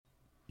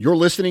You're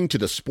listening to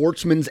the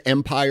Sportsman's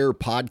Empire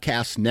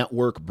Podcast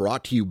Network,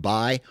 brought to you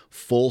by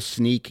Full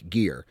Sneak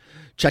Gear.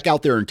 Check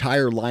out their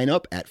entire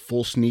lineup at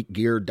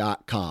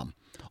fullsneakgear.com.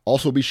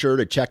 Also be sure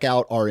to check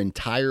out our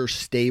entire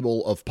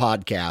stable of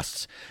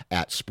podcasts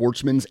at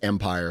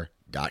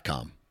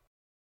sportsmansempire.com.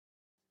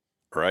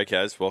 All right,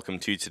 guys, welcome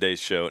to today's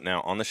show. Now,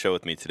 on the show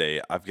with me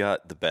today, I've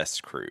got the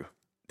best crew.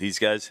 These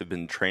guys have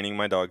been training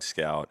my dog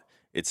Scout.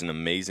 It's an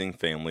amazing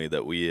family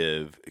that we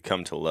have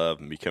come to love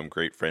and become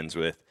great friends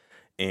with.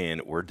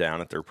 And we're down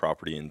at their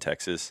property in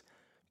Texas.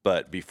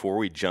 But before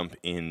we jump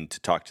in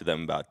to talk to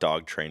them about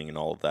dog training and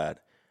all of that,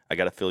 I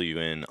got to fill you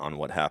in on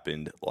what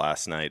happened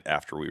last night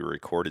after we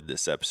recorded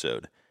this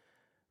episode.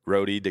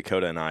 Rody,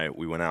 Dakota, and I,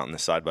 we went out in the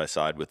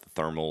side-by-side with the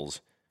thermals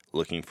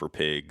looking for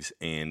pigs.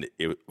 And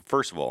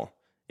first of all,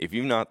 if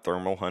you've not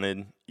thermal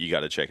hunted, you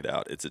got to check it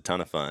out. It's a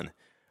ton of fun.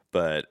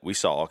 But we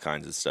saw all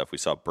kinds of stuff. We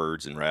saw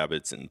birds and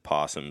rabbits and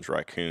possums,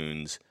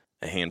 raccoons,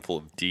 a handful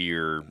of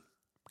deer,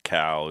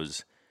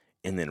 cows.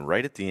 And then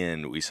right at the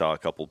end, we saw a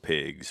couple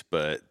pigs,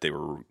 but they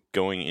were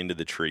going into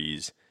the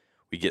trees.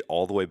 We get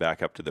all the way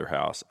back up to their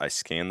house. I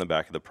scanned the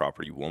back of the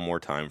property one more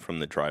time from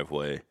the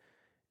driveway,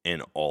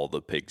 and all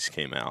the pigs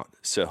came out.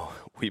 So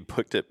we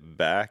booked it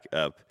back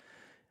up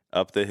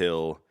the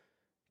hill,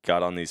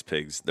 got on these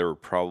pigs. There were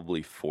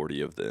probably 40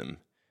 of them,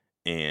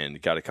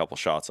 and got a couple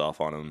shots off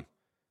on them,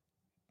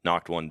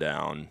 knocked one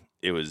down.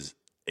 It was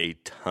a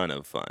ton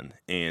of fun.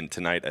 And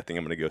tonight, I think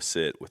I'm going to go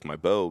sit with my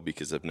bow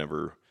because I've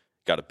never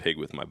got a pig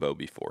with my bow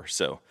before.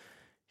 So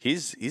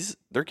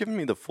they're giving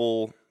me the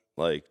full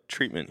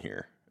treatment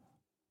here.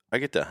 I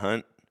get to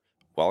hunt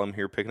while I'm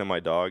here picking up my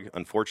dog.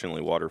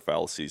 Unfortunately,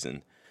 waterfowl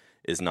season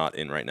is not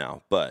in right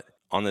now. But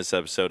on this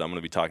episode, I'm going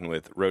to be talking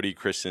with Rody,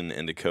 Kristen,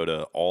 and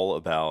Dakota all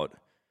about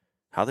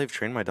how they've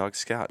trained my dog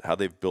Scout, how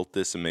they've built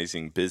this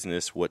amazing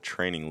business, what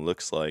training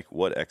looks like,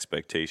 what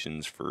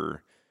expectations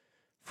for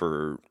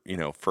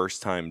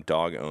first-time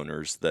dog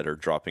owners that are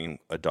dropping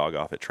a dog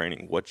off at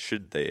training. What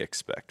should they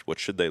expect? What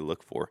should they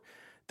look for?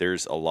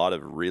 There's a lot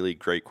of really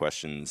great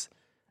questions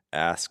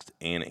asked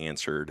and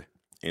answered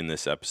in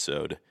this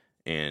episode,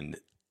 and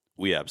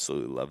we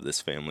absolutely love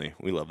this family.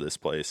 We love this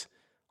place.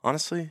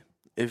 Honestly,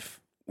 if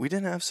we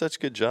didn't have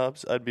such good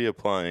jobs, I'd be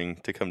applying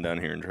to come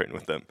down here and train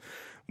with them.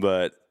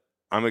 But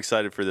I'm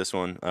excited for this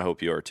one. I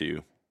hope you are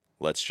too.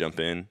 Let's jump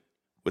in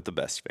with the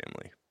best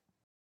family.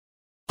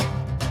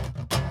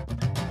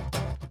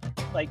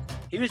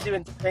 He was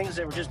doing things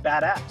that were just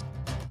badass.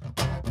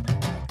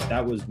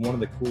 That was one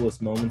of the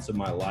coolest moments of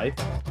my life.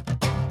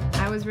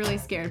 I was really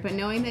scared, but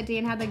knowing that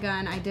Dan had the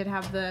gun, I did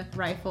have the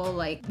rifle,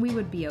 we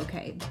would be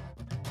okay.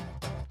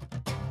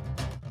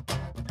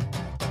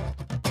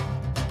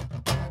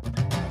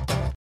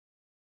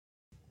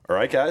 All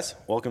right, guys,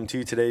 welcome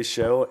to today's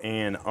show.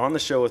 And on the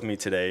show with me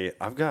today,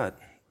 I've got,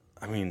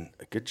 a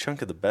good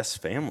chunk of the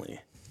best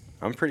family.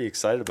 I'm pretty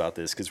excited about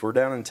this because we're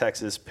down in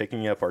Texas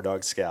picking up our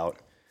dog Scout,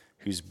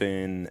 who's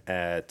been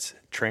at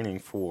training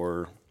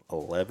for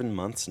 11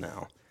 months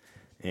now,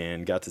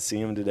 and got to see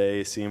him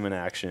today, see him in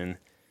action.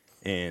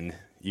 And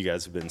you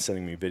guys have been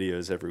sending me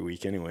videos every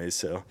week anyways,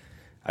 so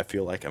I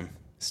feel like I'm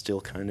still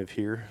kind of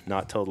here.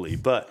 Not totally.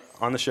 But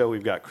on the show,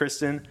 we've got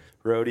Kristen,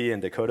 Rody,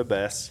 and Dakota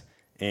Best,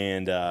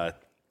 and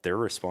they're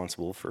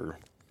responsible for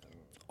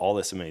all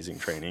this amazing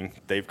training.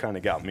 They've kind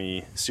of got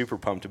me super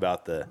pumped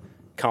about the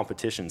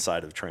competition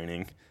side of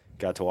training.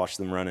 Got to watch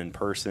them run in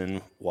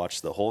person,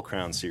 watch the whole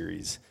Crown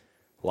Series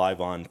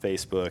live on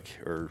Facebook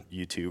or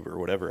YouTube or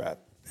whatever app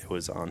it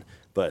was on.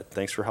 But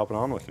thanks for helping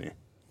on with me.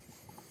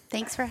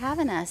 Thanks for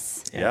having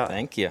us. Yeah.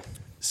 Thank you.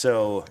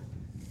 So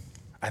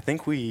I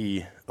think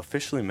we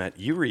officially met.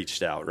 You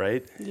reached out,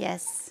 right?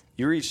 Yes.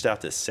 You reached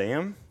out to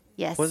Sam?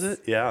 Yes. Was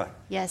it? Yeah.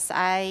 Yes,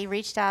 I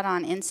reached out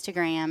on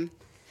Instagram.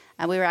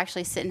 We were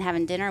actually sitting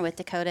having dinner with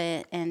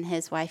Dakota and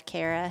his wife,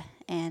 Kara,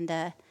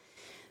 and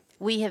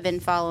we have been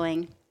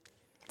following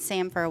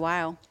Sam for a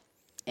while.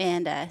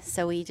 And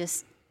so we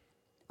just,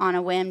 on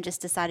a whim,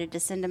 just decided to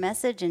send a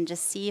message and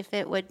just see if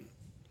it would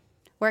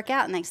work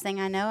out. Next thing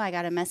I know, I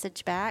got a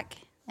message back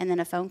and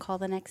then a phone call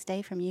the next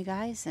day from you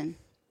guys. And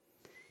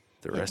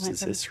the rest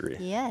is history.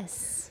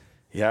 Yes.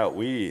 Yeah,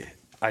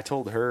 I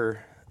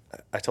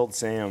told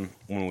Sam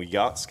when we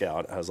got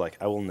Scout, I was like,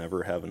 I will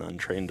never have an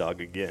untrained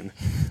dog again.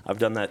 I've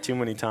done that too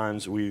many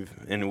times. We've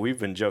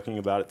been joking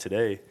about it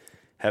today,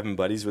 having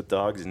buddies with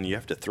dogs, and you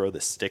have to throw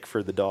the stick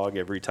for the dog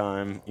every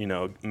time,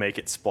 make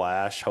it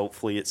splash.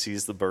 Hopefully it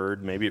sees the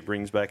bird. Maybe it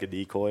brings back a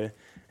decoy.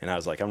 And I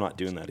was like, I'm not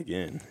doing that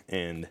again.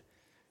 And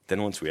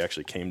then once we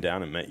actually came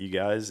down and met you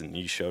guys and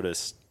you showed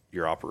us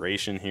your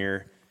operation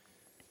here,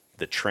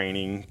 the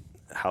training,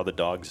 how the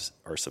dogs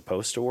are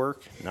supposed to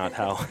work, not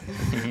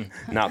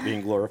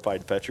being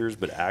glorified fetchers,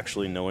 but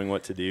actually knowing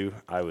what to do,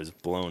 I was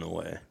blown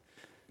away.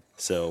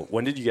 So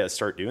when did you guys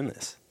start doing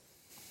this?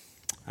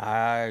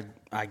 I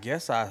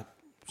guess I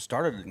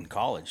started in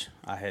college.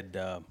 I had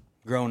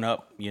grown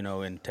up,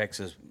 in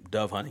Texas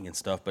dove hunting and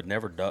stuff, but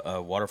never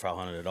waterfowl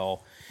hunted at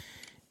all.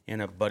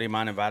 And a buddy of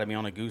mine invited me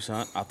on a goose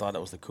hunt. I thought that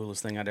was the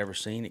coolest thing I'd ever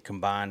seen. It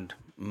combined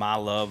my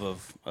love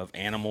of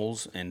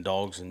animals and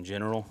dogs in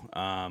general,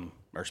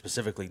 or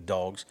specifically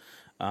dogs,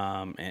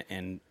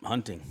 and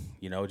hunting.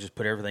 Just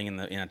put everything in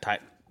a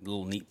tight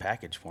little neat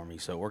package for me.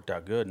 So it worked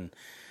out good. And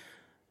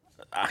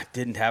I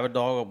didn't have a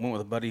dog. I went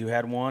with a buddy who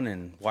had one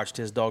and watched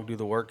his dog do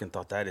the work and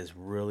thought that is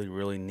really,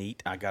 really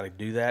neat. I got to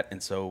do that.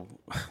 And so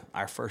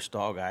our first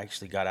dog I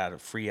actually got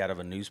free out of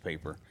a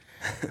newspaper.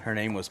 Her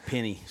name was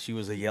Penny. She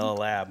was a yellow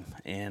lab.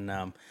 And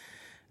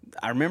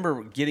I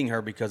remember getting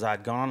her because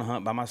I'd gone on a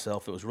hunt by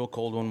myself. It was real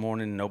cold one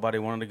morning. Nobody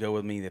wanted to go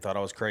with me. They thought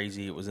I was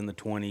crazy. It was in the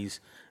 20s.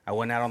 I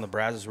went out on the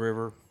Brazos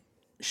River,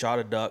 shot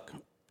a duck.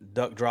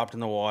 Duck dropped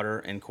in the water,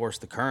 and of course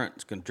the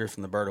current's going to drift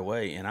the bird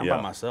away, and I'm by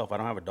myself. I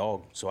don't have a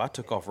dog. So I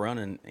took off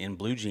running in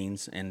blue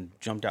jeans and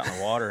jumped out in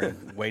the water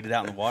and waded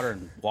out in the water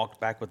and walked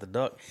back with the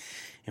duck.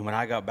 And when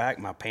I got back,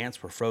 my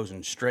pants were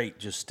frozen straight,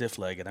 just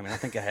stiff-legged. I mean, I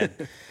think I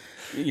had,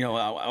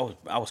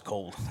 I was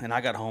cold. And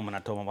I got home and I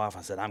told my wife,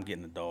 I said, I'm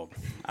getting a dog.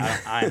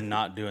 I am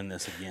not doing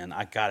this again.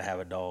 I got to have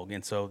a dog.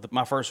 And so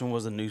my first one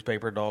was a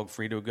newspaper dog,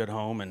 free to a good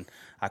home, and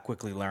I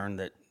quickly learned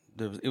that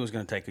it was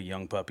going to take a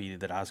young puppy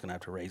that I was going to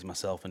have to raise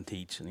myself and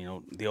teach.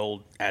 And, the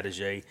old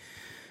adage,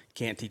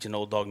 can't teach an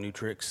old dog new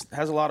tricks,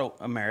 has a lot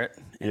of merit.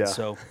 And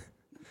so,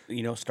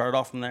 started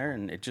off from there,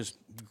 and it just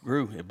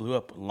grew. It blew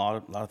up. A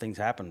lot of things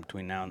happened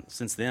between now and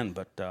since then.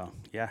 But,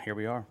 here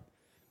we are.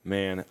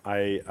 Man,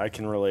 I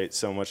can relate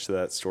so much to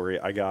that story.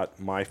 I got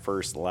my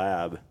first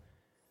lab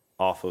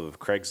off of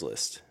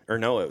Craigslist. Or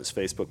no, it was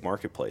Facebook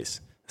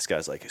Marketplace. This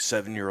guy's like a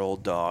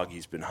 7-year-old dog.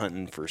 He's been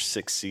hunting for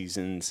 6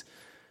 seasons.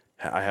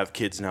 I have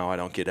kids now. I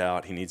don't get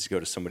out. He needs to go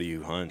to somebody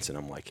who hunts. And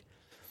I'm like,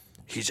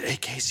 he's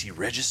AKC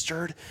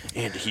registered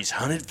and he's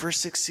hunted for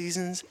 6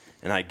 seasons.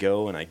 And I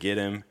go and I get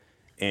him.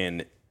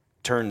 And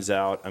turns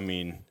out,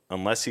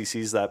 unless he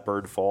sees that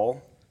bird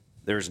fall,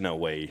 there's no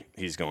way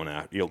he's going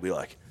out. You'll be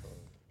like,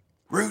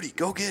 Rudy,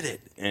 go get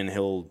it. And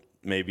he'll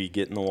maybe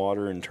get in the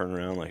water and turn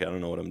around like, I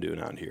don't know what I'm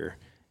doing out here.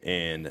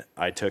 And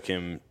I took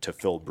him to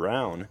Phil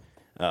Brown,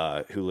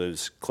 who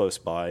lives close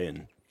by,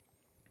 and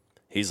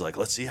he's like,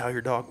 let's see how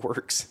your dog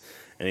works.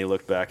 And he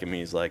looked back at me.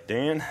 He's like,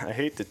 Dan, I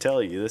hate to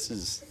tell you, this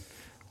is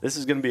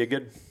going to be a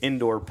good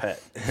indoor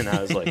pet. And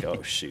I was like,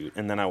 oh, shoot.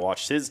 And then I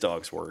watched his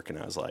dogs work, and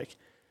I was like,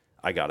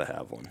 I got to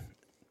have one.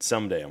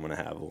 Someday I'm going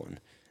to have one.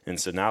 And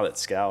so now that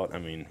Scout,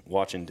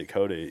 watching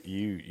Dakota,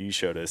 you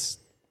showed us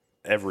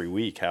every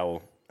week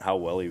how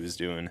well he was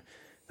doing.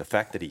 The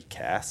fact that he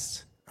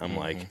casts, I'm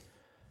like,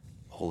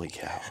 holy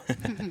cow.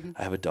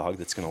 I have a dog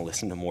that's going to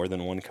listen to more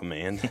than one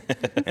command,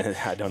 and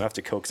I don't have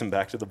to coax him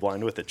back to the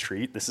blind with a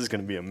treat. This is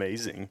going to be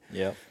amazing.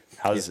 Yep.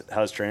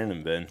 How's training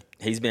him been?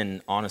 He's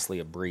been honestly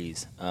a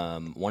breeze.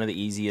 One of the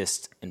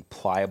easiest and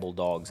pliable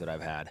dogs that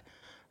I've had.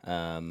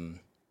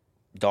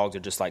 Dogs are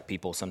just like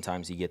people.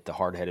 Sometimes you get the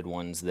hard-headed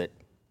ones that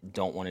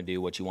don't want to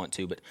do what you want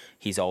to, but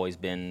he's always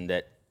been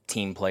that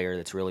team player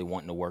that's really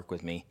wanting to work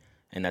with me,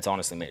 and that's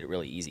honestly made it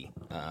really easy.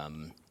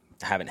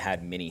 Haven't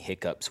had many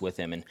hiccups with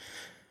him, and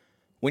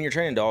when you're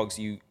training dogs,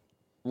 you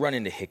run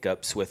into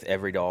hiccups with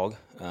every dog.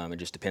 It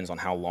just depends on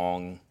how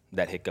long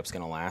that hiccup's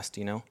going to last,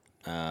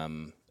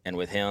 And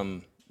with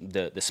him,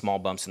 the small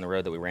bumps in the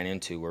road that we ran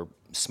into were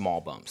small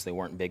bumps. They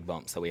weren't big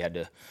bumps that we had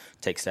to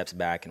take steps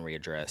back and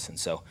readdress. And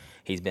so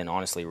he's been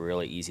honestly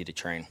really easy to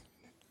train.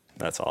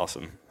 That's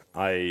awesome.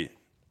 I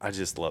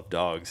just love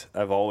dogs.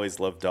 I've always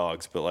loved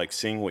dogs, but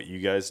seeing what you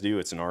guys do,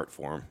 it's an art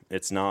form.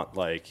 It's not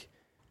like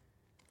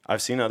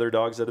I've seen other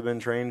dogs that have been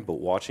trained, but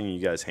watching you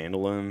guys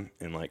handle them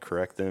and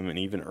correct them, and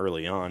even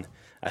early on,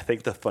 I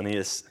think the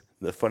funniest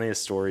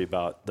story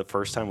about the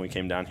first time we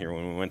came down here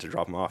when we went to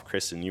drop them off,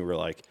 Kristen, you were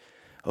like,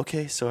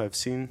 okay, so I've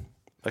seen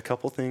a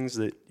couple things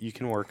that you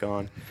can work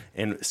on.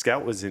 And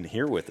Scout was in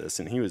here with us,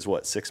 and he was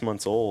 6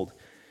 months old.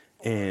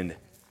 And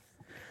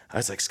I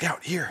was like,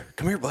 Scout, here,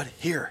 come here, buddy,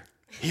 here,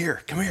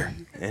 come here.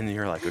 And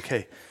you're like,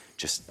 okay,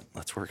 just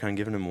let's work on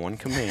giving him one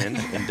command,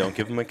 and don't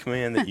give him a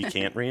command that you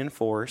can't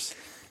reinforce.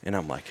 And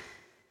I'm like,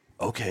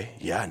 okay,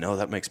 yeah, no,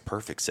 that makes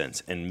perfect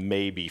sense. And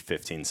maybe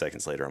 15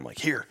 seconds later, I'm like,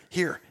 here,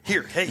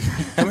 hey,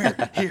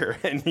 come here.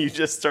 And you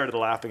just started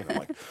laughing. And I'm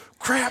like,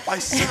 crap, I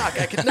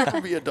suck. I could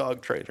never be a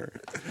dog trainer.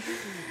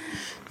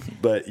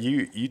 But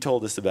you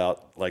told us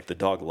about the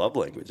dog love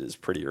languages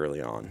pretty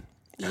early on.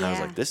 And I was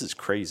like, this is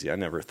crazy. I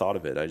never thought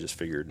of it. I just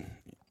figured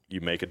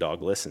you make a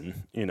dog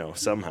listen,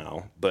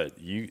 somehow. But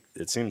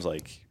it seems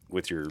like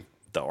with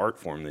the art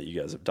form that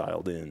you guys have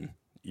dialed in,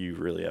 you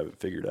really have it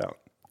figured out.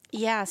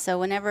 Yeah, so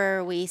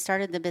whenever we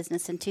started the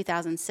business in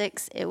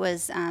 2006, it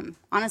was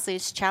honestly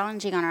it's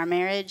challenging on our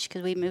marriage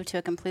because we moved to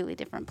a completely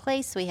different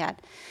place. We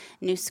had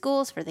new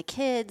schools for the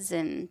kids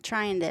and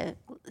trying to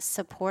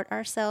support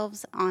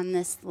ourselves on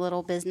this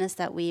little business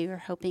that we were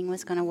hoping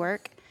was going to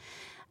work.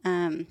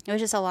 It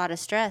was just a lot of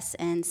stress,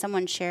 and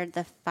someone shared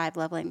the 5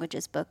 Love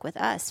Languages book with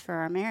us for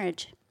our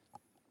marriage.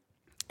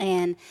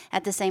 And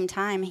at the same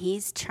time,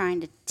 he's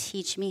trying to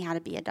teach me how to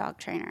be a dog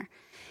trainer.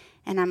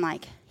 And I'm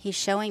like, he's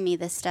showing me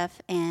this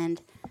stuff,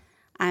 and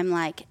I'm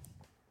like,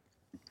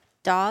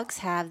 dogs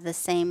have the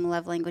same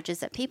love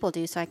languages that people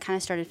do. So I kind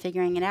of started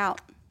figuring it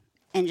out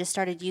and just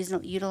started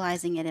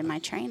utilizing it in my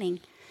training.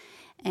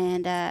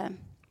 and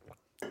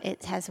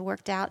it has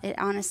worked out. It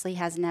honestly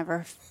has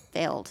never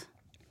failed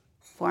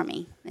for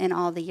me in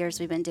all the years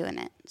we've been doing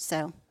it.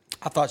 So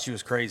I thought she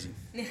was crazy.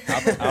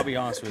 I'll be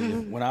honest with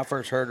you. When I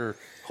first heard her,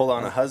 Hold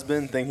on, a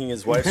husband thinking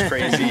his wife's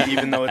crazy,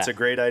 even though it's a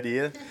great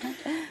idea.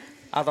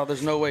 I thought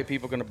there's no way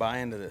people are going to buy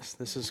into this.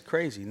 This is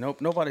crazy.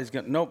 Nobody's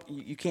going to. Nope.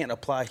 You can't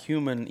apply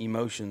human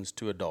emotions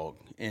to a dog,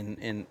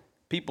 and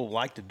people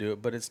like to do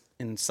it, but it's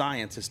in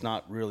science. It's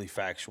not really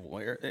factual,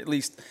 or at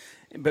least.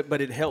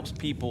 But it helps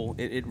people.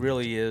 It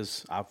really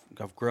is.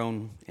 I've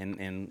grown,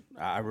 and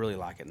I really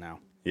like it now.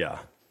 Yeah.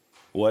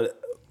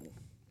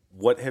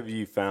 What have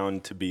you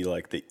found to be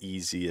like the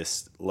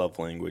easiest love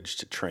language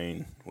to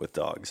train with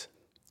dogs?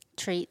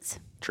 Treats.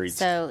 Treats.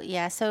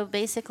 So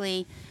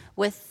basically,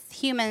 with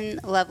human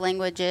love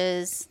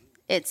languages,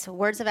 it's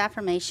words of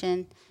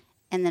affirmation,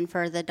 and then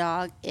for the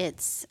dog,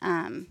 it's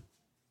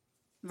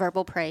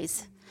verbal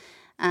praise,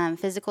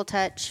 physical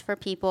touch for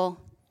people,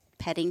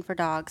 petting for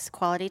dogs,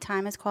 quality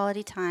time is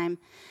quality time.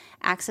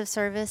 Acts of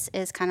service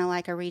is kind of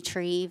like a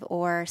retrieve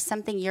or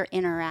something you're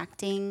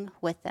interacting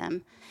with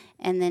them.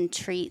 And then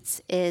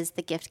treats is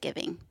the gift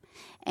giving.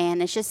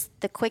 And it's just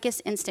the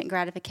quickest instant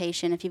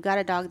gratification. If you've got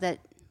a dog that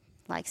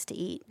likes to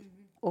eat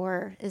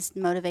or is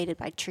motivated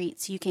by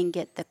treats, you can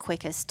get the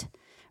quickest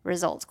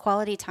results.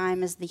 Quality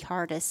time is the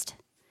hardest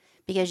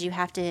because you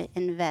have to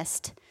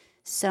invest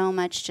so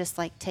much, just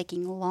like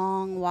taking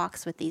long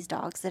walks with these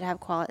dogs that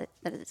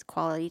is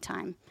quality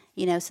time,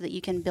 so that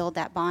you can build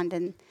that bond.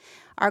 And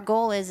our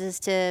goal is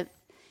to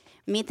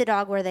meet the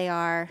dog where they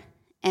are,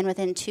 and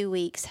within 2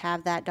 weeks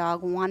have that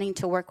dog wanting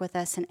to work with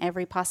us in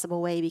every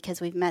possible way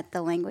because we've met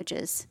the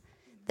languages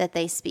that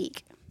they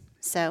speak.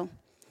 So,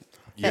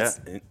 yeah,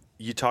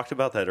 you talked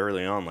about that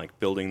early on, like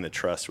building the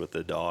trust with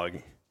the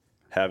dog,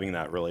 having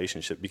that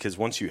relationship, because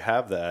once you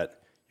have that,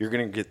 you're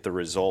going to get the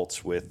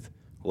results with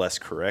less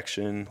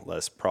correction,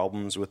 less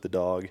problems with the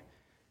dog.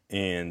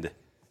 And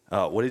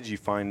what did you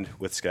find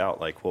with Scout?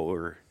 Like, what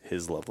were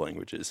his love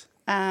languages?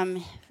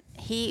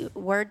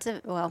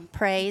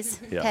 Praise,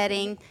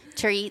 petting,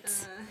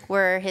 treats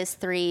were his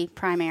three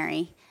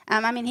primary.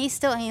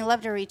 He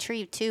loved to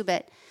retrieve too,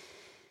 but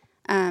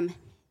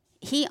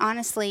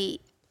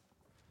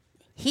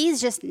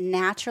he's just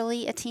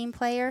naturally a team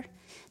player.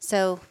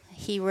 So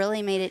he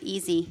really made it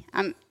easy.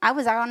 I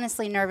was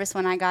honestly nervous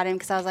when I got him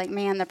because I was like,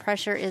 man, the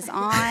pressure is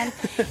on.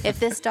 If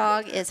this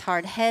dog is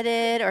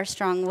hard-headed or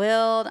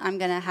strong-willed, I'm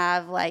going to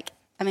have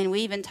we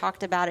even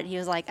talked about it. He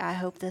was like, I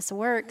hope this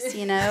works,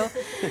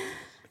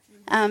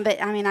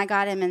 But I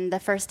got him, and the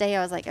first day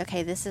I was like,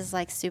 okay, this is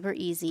like super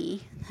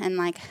easy.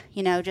 And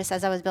just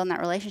as I was building that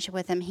relationship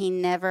with him, he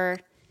never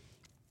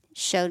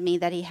showed me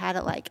that he had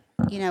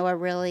a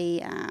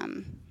really,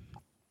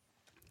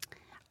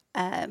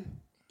 I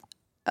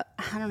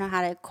don't know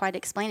how to quite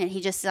explain it.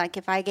 He just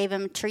if I gave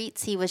him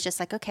treats, he was just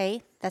like,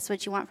 okay, that's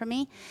what you want from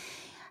me.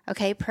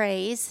 Okay,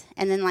 praise.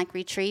 And then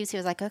retrieves, he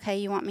was like, okay,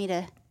 you want me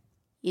to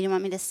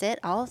sit?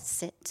 I'll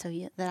sit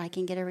that I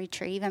can get a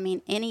retrieve.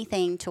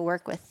 Anything to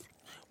work with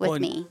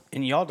me.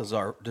 And y'all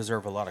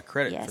deserve a lot of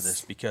credit for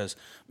this, because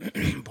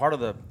part of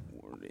the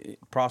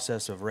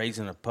process of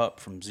raising a pup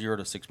from 0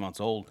 to 6 months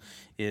old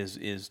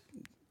is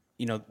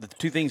the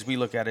two things we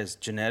look at is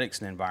genetics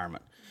and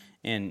environment.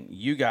 And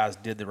you guys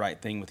did the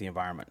right thing with the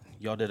environment.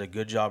 Y'all did a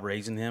good job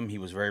raising him. He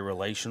was very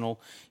relational.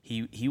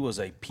 He was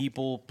a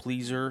people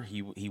pleaser.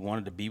 He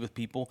wanted to be with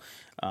people.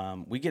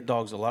 We get a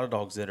lot of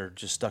dogs that are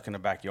just stuck in the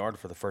backyard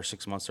for the first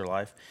 6 months of their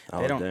life.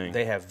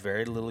 They have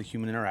very little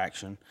human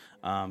interaction.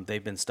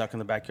 They've been stuck in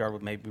the backyard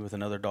with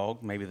another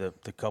dog. Maybe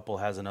the couple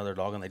has another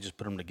dog and they just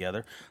put them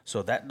together.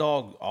 So that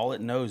dog, all it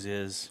knows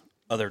is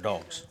other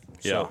dogs.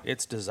 So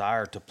its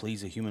desire to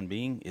please a human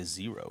being is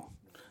zero.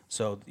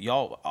 So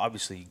y'all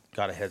obviously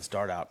got a head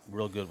start out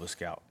real good with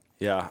Scout.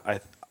 Yeah,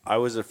 I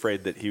was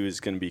afraid that he was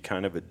going to be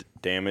kind of a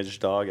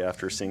damaged dog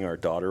after seeing our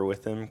daughter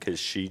with him,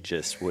 because she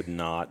just would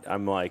not.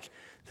 I'm like,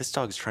 this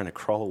dog's trying to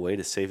crawl away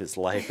to save his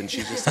life, and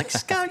she's just like,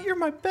 Scout, you're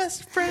my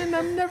best friend.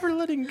 I'm never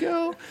letting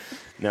go.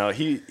 No,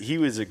 he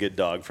was a good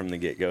dog from the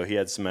get-go. He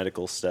had some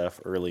medical stuff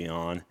early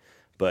on,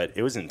 but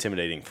it was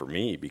intimidating for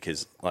me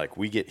because,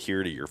 we get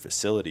here to your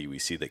facility, we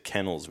see the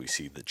kennels, we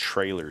see the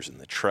trailers and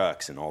the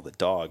trucks and all the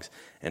dogs.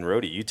 And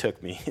Rhodey, you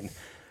took me, and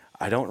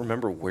I don't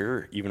remember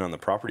where even on the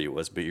property it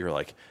was, but you're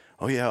like,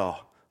 oh yeah,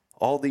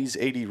 all these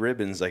 80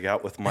 ribbons I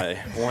got with my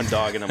one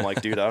dog. And I'm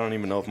like, dude, I don't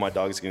even know if my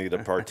dog's going to get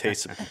a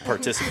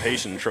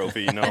participation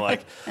trophy.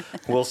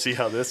 We'll see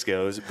how this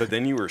goes. But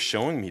then you were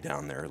showing me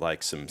down there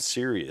some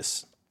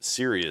serious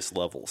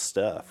level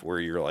stuff where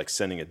you're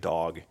sending a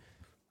dog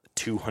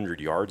 200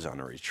 yards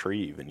on a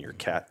retrieve, and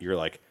you're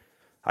like,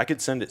 I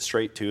could send it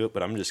straight to it,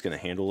 but I'm just going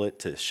to handle it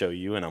to show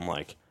you. And I'm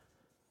like,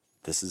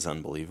 this is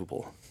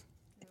unbelievable.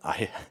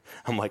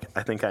 I'm like,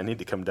 I think I need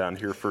to come down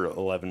here for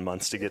 11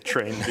 months to get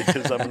trained,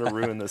 because I'm going to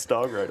ruin this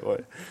dog right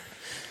away.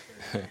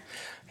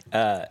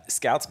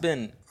 Scout's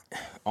been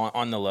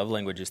on the love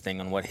languages thing,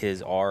 on what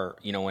his are,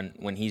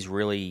 when he's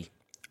really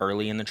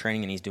early in the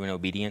training and he's doing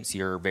obedience,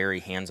 you're very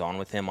hands-on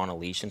with him on a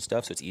leash and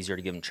stuff, so it's easier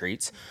to give him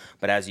treats.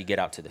 But as you get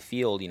out to the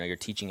field, you're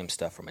teaching him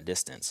stuff from a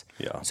distance.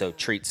 Yeah. So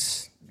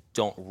treats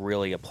don't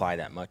really apply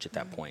that much at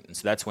that point. And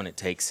so that's when it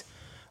takes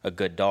a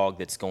good dog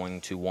that's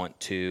going to want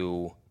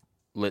to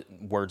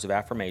words of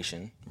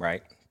affirmation,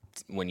 right?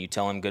 When you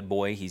tell him good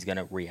boy, he's going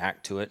to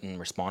react to it and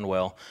respond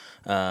well.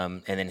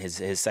 And then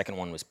his second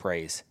one was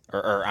praise,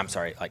 or I'm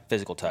sorry, like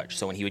physical touch.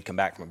 So when he would come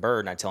back from a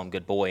bird and I'd tell him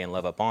good boy and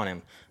love up on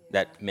him,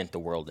 that meant the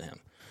world to him.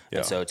 Yeah.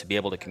 And so to be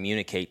able to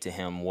communicate to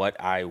him what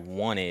I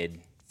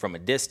wanted from a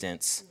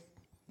distance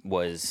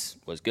was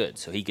good.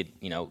 So he could,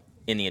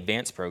 in the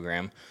advanced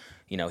program,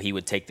 he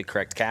would take the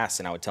correct cast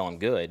and I would tell him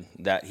good.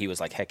 That he was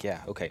like, heck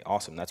yeah, okay,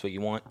 awesome, that's what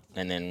you want.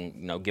 And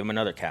then, give him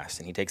another cast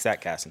and he takes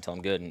that cast and tell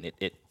him good, and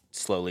it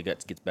slowly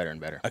gets better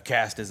and better. A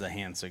cast is a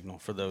hand signal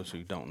for those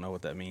who don't know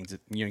what that means.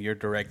 You're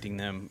directing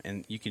them,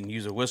 and you can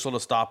use a whistle to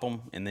stop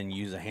them and then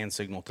use a hand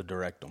signal to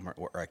direct them,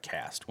 or a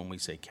cast when we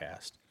say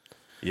cast.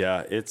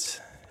 Yeah, it's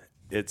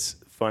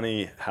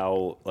funny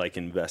how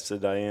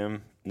invested I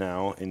am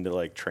now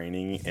into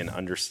training and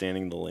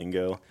understanding the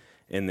lingo.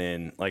 And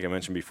then, like I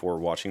mentioned before,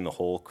 watching the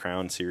whole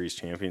Crown Series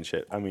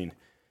Championship. I mean,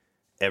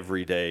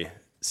 every day,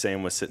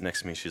 Sam was sitting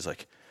next to me. She's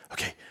like,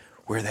 okay,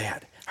 where are they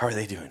at? How are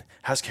they doing?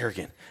 How's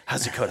Kerrigan?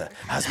 How's Dakota?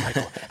 How's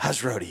Michael?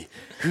 How's Rhodey?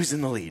 Who's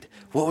in the lead?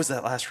 What was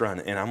that last run?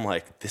 And I'm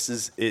like, this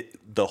is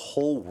it. The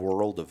whole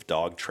world of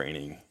dog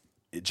training,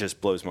 it just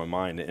blows my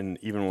mind. And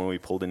even when we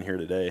pulled in here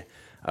today,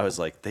 I was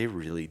like, they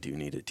really do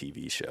need a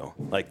TV show.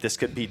 This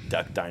could be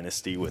Duck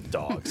Dynasty with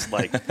dogs.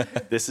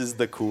 This is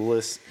the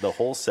coolest, the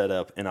whole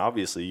setup. And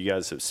obviously, you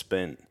guys have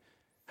spent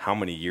how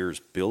many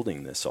years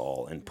building this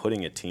all and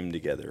putting a team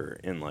together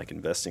and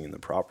investing in the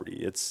property.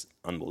 It's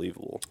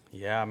unbelievable.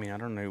 Yeah, I mean, I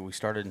don't know. We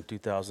started in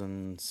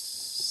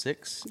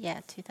 2006. Yeah,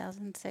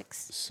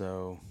 2006.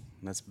 So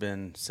that's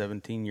been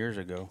 17 years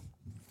ago.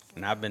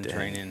 And I've been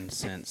training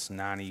since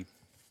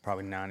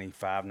probably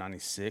 95,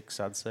 96,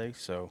 I'd say.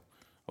 So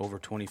over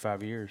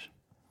 25 years.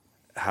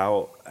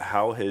 How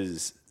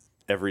has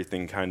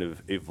everything kind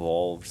of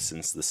evolved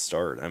since the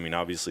start? I mean,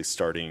 obviously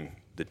starting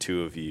the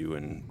two of you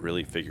and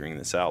really figuring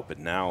this out, but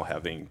now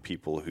having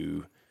people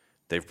who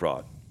they've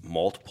brought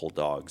multiple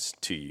dogs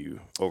to you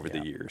over the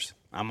years.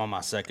 I'm on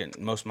my second.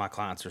 Most of my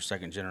clients are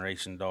second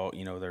generation dog.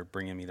 They're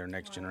bringing me their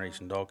next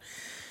generation dog.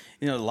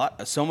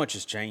 So much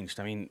has changed.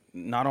 I mean,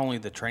 not only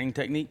the training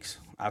techniques,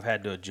 I've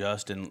had to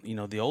adjust, and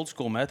the old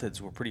school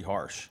methods were pretty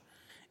harsh.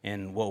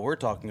 And what we're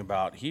talking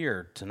about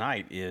here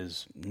tonight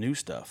is new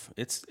stuff.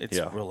 It's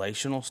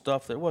relational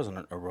stuff. There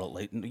wasn't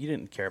you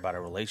didn't care about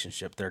a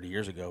relationship 30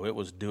 years ago. It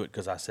was do it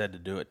because I said to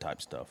do it type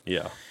stuff.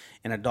 Yeah.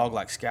 And a dog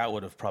like Scout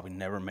would have probably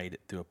never made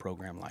it through a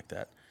program like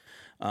that.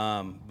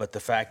 But the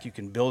fact you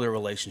can build a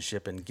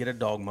relationship and get a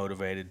dog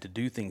motivated to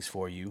do things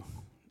for you,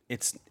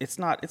 it's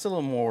a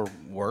little more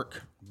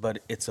work,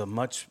 but it's a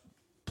much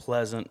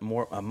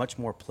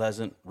more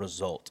pleasant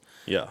result.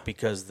 Yeah.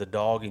 Because the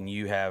dog and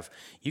you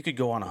could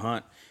go on a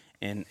hunt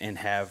and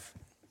have,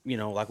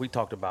 like we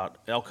talked about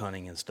elk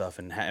hunting and stuff,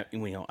 and I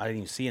didn't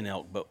even see an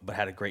elk, but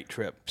had a great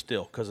trip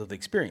still because of the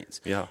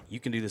experience. Yeah. You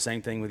can do the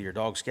same thing with your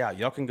dog Scout.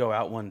 Y'all can go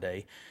out one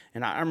day,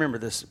 and I remember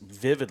this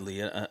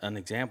vividly, an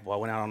example. I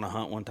went out on a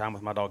hunt one time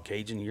with my dog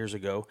Cajun years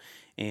ago,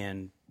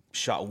 and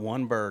shot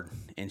one bird,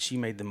 and she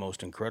made the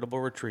most incredible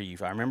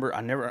retrieve. I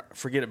never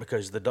forget it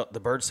because the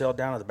bird sailed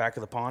down to the back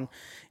of the pond,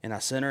 and I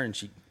sent her, and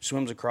she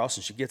swims across,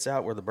 and she gets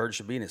out where the bird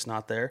should be, and it's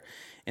not there.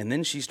 And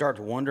then she starts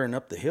wandering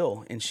up the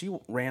hill, and she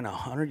ran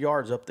 100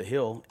 yards up the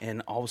hill,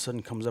 and all of a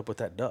sudden comes up with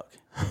that duck.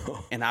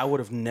 And I would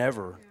have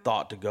never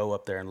thought to go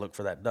up there and look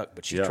for that duck,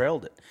 but she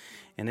trailed it.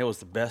 And it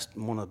was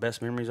one of the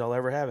best memories I'll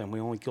ever have, and we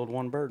only killed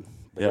one bird.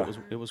 But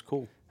it was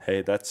cool.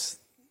 Hey, that's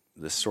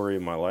the story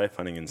of my life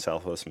hunting in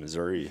Southwest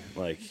Missouri.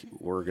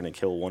 We're going to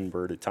kill one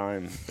bird at a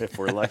time if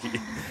we're lucky.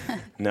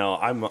 No,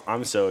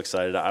 I'm so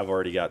excited. I've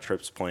already got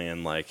trips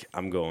planned.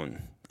 I'm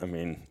going,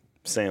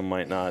 Sam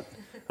might not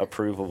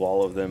approve of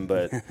all of them,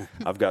 but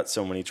I've got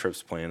so many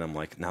trips planned. I'm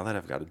like, now that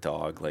I've got a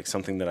dog,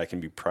 something that I can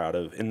be proud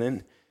of, and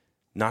then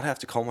not have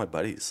to call my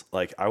buddies.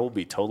 I will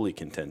be totally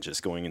content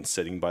just going and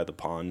sitting by the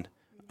pond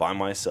by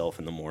myself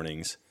in the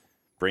mornings,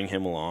 bring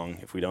him along.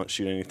 If we don't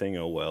shoot anything,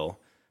 oh well.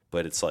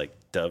 But it's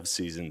dove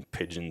season,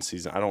 pigeon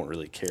season. I don't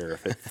really care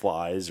if it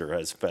flies or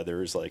has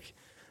feathers. I'm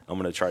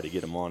going to try to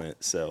get him on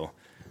it. So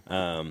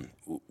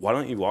why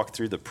don't you walk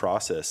through the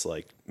process,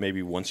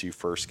 maybe once you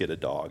first get a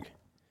dog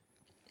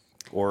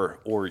or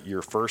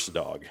your first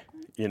dog,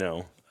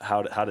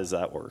 how does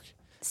that work?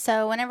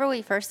 So whenever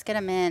we first get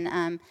them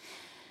in,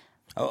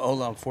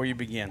 hold on before you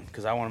begin,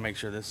 because I want to make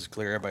sure this is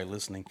clear, everybody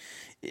listening.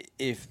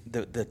 If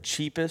the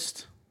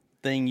cheapest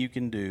thing you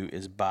can do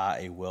is buy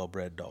a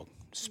well-bred dog.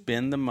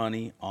 Spend the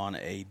money on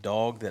a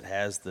dog that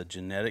has the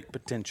genetic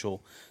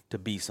potential to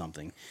be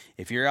something.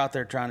 If you're out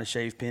there trying to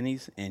shave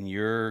pennies and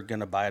you're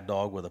going to buy a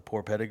dog with a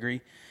poor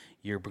pedigree,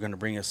 you're going to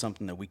bring us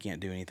something that we can't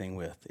do anything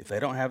with. If they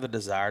don't have the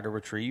desire to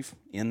retrieve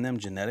in them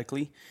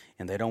genetically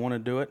and they don't want to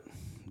do it,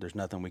 there's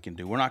nothing we can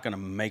do. We're not going to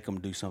make them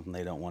do something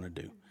they don't want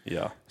to do.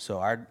 Yeah. So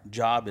our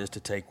job is to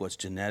take what's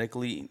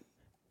genetically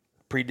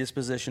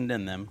predispositioned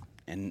in them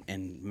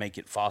and make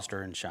it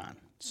foster and shine.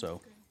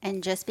 So,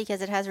 And just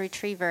because it has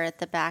retriever at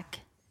the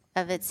back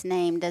of its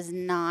name does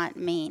not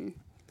mean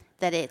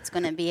that it's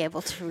going to be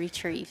able to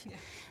retrieve.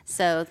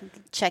 So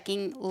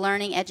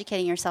learning,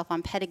 educating yourself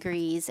on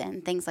pedigrees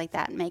and things like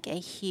that make a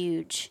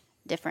huge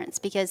difference,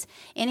 because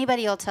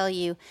anybody will tell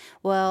you,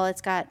 well,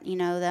 it's got,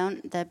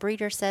 the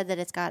breeder said that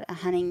it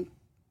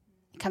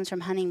comes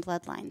from hunting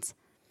bloodlines.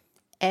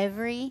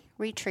 Every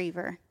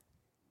retriever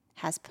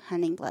has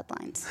hunting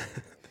bloodlines.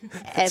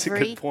 That's a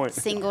Every good point.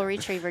 single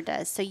retriever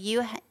does. So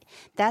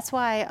that's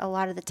why a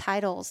lot of the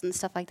titles and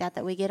stuff like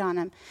that we get on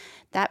them,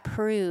 that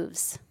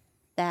proves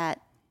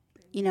that,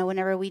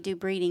 whenever we do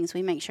breedings,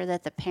 we make sure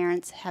that the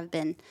parents have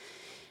been,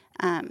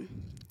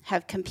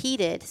 have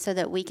competed, so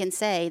that we can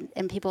say,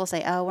 and people will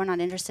say, oh, we're not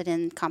interested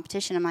in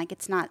competition. I'm like,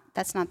 that's not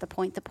the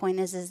point. The point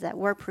is that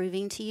we're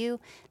proving to you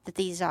that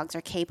these dogs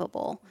are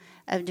capable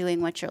of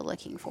doing what you're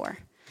looking for.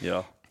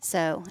 Yeah.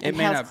 So, and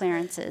health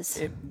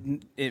clearances.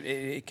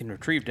 It can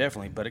retrieve,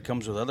 definitely, but it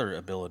comes with other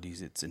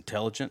abilities. It's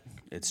intelligent.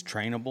 It's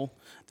trainable.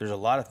 There's a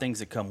lot of things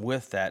that come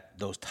with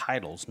those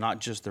titles, not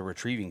just the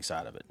retrieving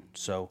side of it.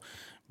 So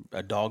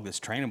a dog that's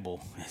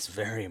trainable is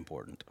very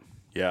important.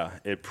 Yeah,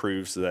 it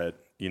proves that,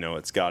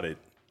 it's got it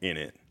in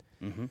it.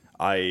 Mm-hmm.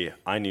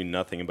 I knew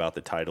nothing about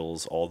the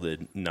titles, all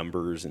the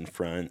numbers in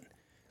front.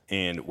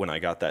 And when I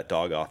got that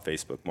dog off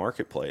Facebook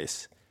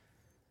Marketplace,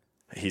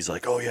 he's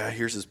like, oh, yeah,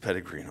 here's his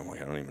pedigree. And I'm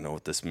like, I don't even know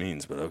what this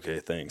means, but okay,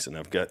 thanks. And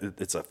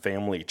it's a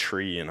family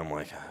tree. And I'm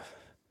like,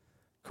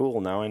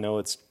 cool, now I know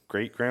it's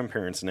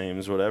great-grandparents'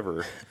 names,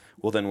 whatever.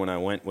 Well, then when I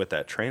went with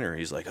that trainer,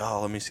 he's like,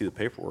 oh, let me see the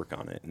paperwork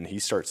on it. And he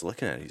starts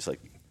looking at it. He's like,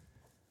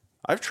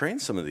 I've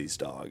trained some of these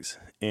dogs.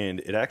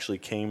 And it actually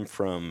came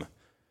from,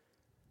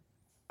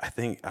 I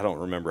don't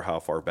remember how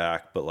far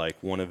back, but like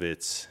one of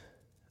the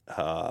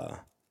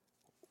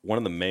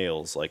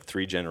males, like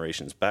 3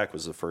 generations back,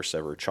 was the first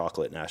ever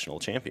chocolate national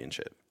champion.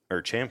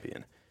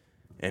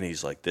 And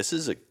he's like, this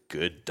is a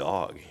good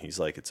dog. He's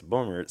like, it's a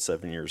bummer. It's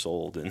 7 years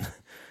old. And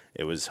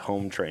it was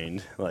home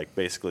trained. Like,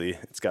 basically,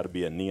 it's got to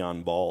be a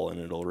neon ball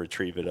and it'll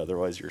retrieve it.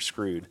 Otherwise, you're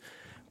screwed.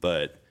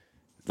 But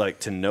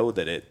like, to know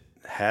that it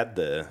had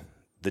the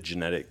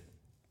genetic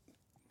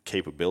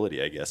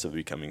capability, I guess, of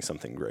becoming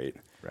something great,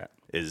 right,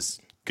 is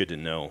good to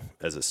know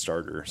as a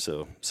starter.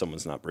 So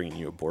someone's not bringing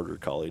you a border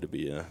collie to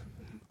be a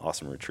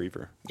awesome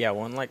retriever. Yeah,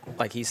 well, and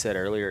like he said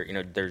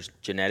earlier, there's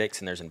genetics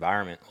and there's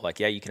environment. Like,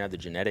 yeah, you can have the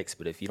genetics,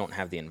 but if you don't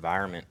have the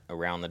environment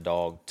around the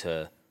dog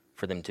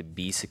for them to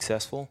be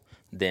successful,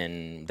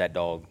 then that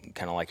dog,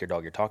 kind of like your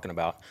dog you're talking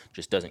about,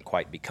 just doesn't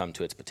quite become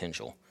to its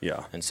potential.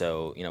 Yeah. And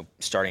so,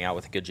 starting out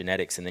with good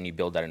genetics, and then you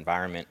build that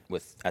environment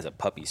as a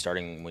puppy,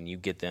 starting when you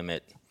get them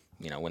at,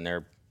 when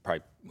they're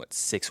probably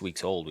 6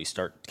 weeks old, we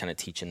start kind of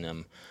teaching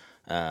them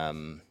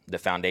the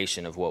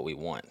foundation of what we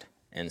want.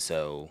 And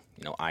so,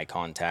 eye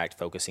contact,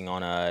 focusing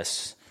on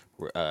us,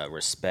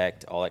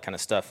 respect, all that kind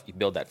of stuff. You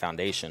build that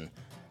foundation,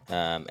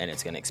 and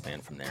it's going to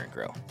expand from there and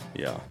grow.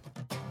 Yeah.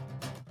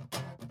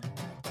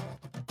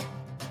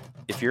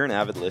 If you're an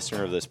avid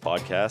listener of this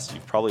podcast,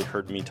 you've probably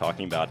heard me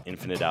talking about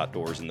Infinite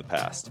Outdoors in the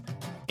past.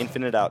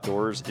 Infinite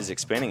Outdoors is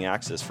expanding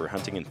access for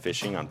hunting and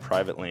fishing on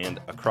private land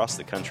across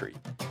the country.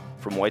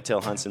 From whitetail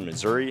hunts in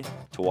Missouri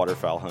to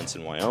waterfowl hunts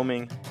in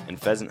Wyoming and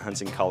pheasant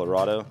hunts in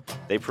Colorado,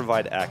 they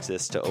provide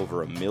access to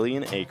over 1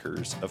 million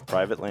acres of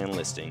private land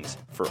listings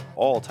for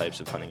all types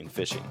of hunting and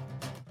fishing.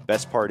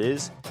 Best part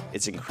is,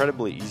 it's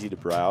incredibly easy to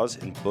browse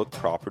and book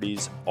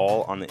properties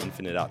all on the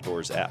Infinite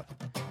Outdoors app.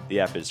 The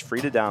app is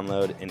free to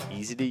download and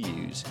easy to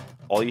use.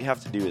 All you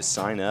have to do is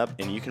sign up,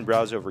 and you can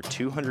browse over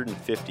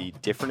 250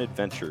 different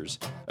adventures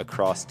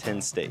across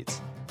 10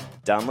 states.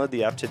 Download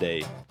the app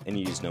today and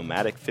use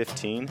Nomadic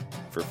 15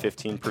 for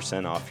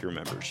 15% off your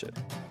membership.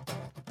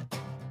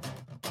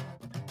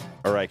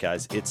 All right,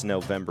 guys, it's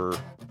November,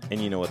 and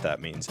you know what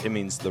that means. It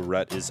means the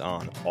rut is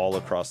on all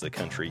across the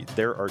country.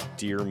 There are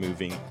deer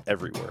moving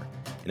everywhere.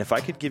 And if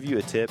I could give you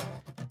a tip,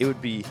 it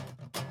would be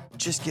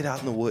just get out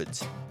in the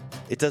woods.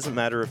 It doesn't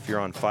matter if you're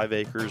on 5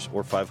 acres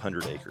or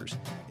 500 acres.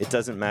 It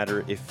doesn't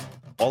matter if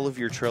all of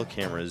your trail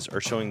cameras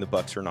are showing the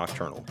bucks are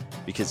nocturnal,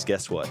 because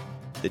guess what?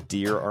 The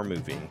deer are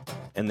moving,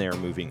 and they are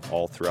moving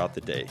all throughout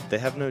the day. They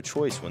have no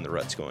choice when the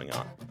rut's going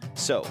on.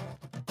 So,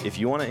 if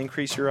you want to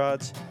increase your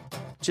odds,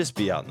 just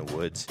be out in the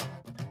woods.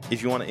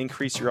 If you want to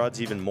increase your odds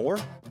even more,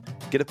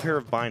 get a pair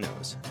of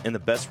binos. And the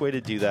best way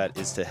to do that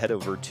is to head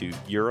over to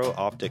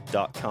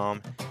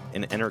eurooptic.com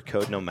and enter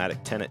code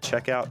Nomadic10 at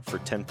checkout for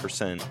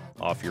 10%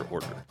 off your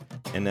order.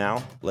 And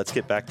now, let's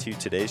get back to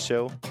today's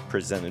show,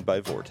 presented by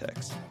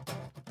Vortex.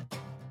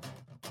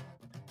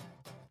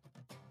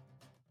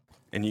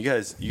 And you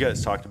guys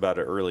talked about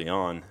it early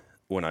on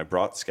when I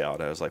brought Scout.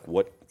 I was like,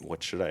 what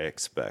should I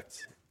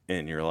expect?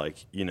 And you're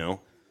like,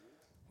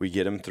 we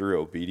get him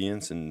through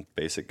obedience and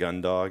basic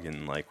gun dog,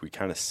 and like we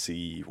kind of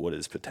see what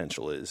his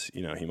potential is.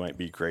 He might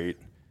be great.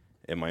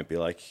 It might be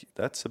like,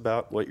 that's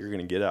about what you're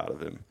going to get out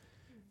of him.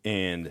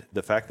 And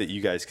the fact that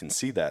you guys can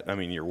see that, I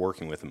mean, you're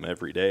working with him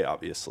every day,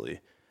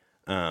 obviously.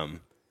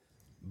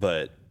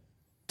 But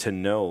to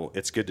know,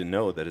 it's good to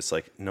know that it's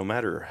like, no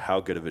matter how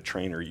good of a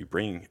trainer you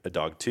bring a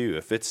dog to,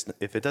 if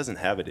it doesn't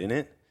have it in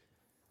it,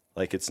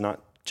 like it's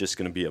not just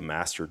going to be a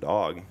master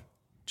dog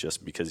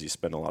just because you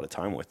spend a lot of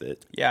time with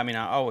it. Yeah, I mean,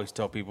 I always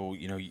tell people,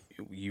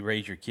 you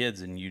raise your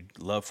kids and you'd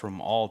love for them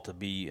all to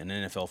be an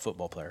NFL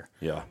football player.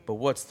 Yeah. But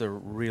what's the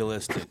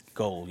realistic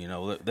goal?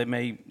 They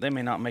may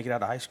not make it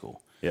out of high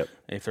school. Yep.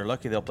 If they're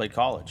lucky, they'll play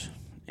college.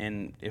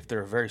 And if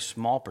they're a very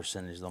small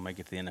percentage, they'll make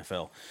it to the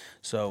NFL.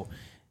 So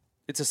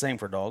it's the same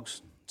for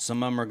dogs.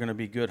 Some of them are going to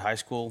be good high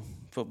school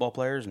football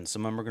players, and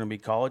some of them are going to be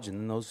college, and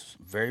then those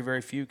very,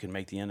 very few can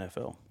make the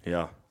NFL.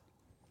 Yeah.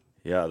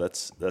 Yeah,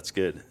 that's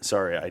good.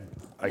 Sorry, I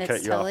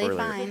cut you totally off earlier.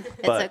 Fine.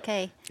 But, it's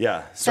okay.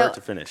 Yeah, start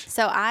to finish.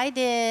 So I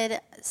did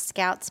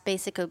Scout's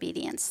basic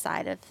obedience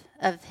side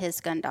of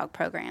his gun dog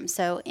program.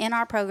 So in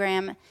our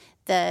program,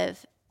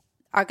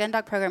 our gun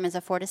dog program is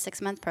a 4 to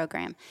 6 month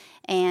program.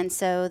 And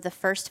so the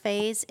first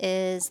phase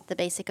is the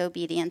basic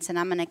obedience, and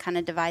I'm going to kind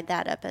of divide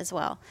that up as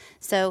well.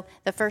 So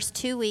the first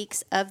 2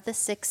 weeks of the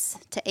 6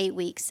 to 8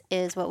 weeks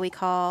is what we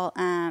call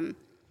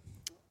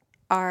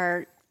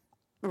our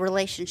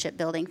relationship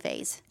building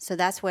phase. So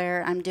that's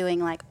where I'm doing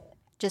like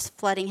just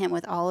flooding him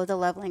with all of the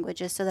love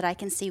languages so that I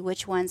can see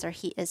which ones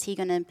is he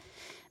going to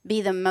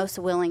be the most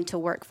willing to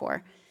work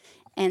for.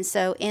 And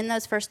so in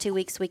those first 2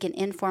 weeks, we can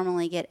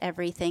informally get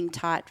everything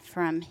taught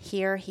from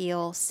hear,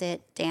 heel,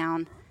 sit,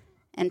 down,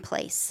 and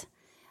place.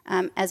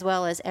 As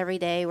well as every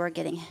day we're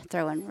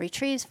throwing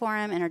retrieves for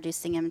him,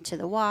 introducing him to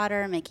the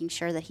water, making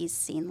sure that he's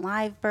seen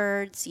live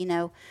birds,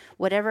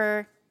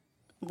 whatever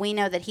we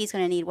know that he's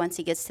going to need once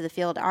he gets to the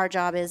field. Our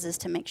job is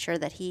to make sure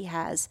that he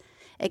has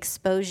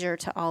exposure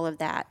to all of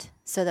that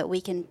so that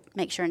we can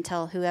make sure and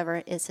tell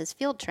whoever is his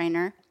field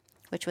trainer,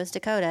 which was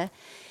Dakota,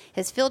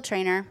 his field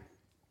trainer,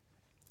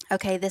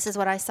 okay, this is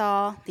what I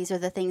saw. These are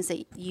the things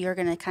that you're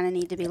going to kind of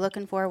need to be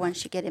looking for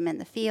once you get him in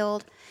the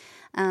field.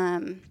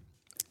 And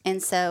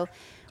so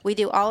we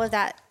do all of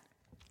that.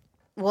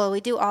 Well, we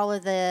do all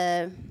of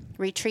the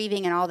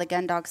retrieving and all the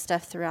gun dog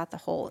stuff throughout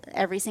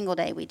every single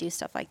day. We do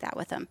stuff like that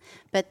with them.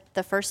 But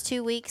the first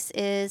 2 weeks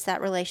is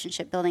that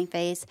relationship building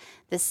phase.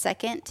 The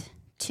second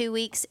 2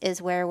 weeks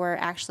is where we're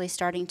actually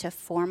starting to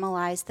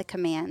formalize the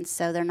commands.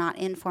 So they're not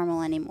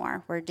informal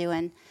anymore. We're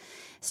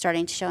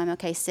starting to show him,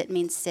 okay, sit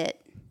means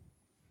sit,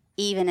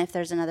 even if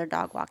there's another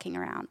dog walking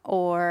around.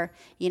 Or,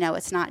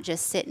 it's not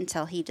just sit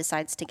until he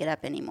decides to get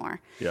up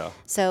anymore. Yeah.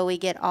 So we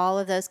get all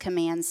of those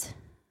commands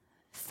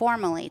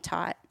formally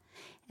taught.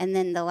 And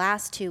then the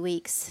last 2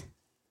 weeks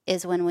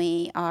is when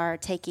we are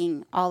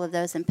taking all of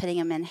those and putting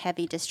them in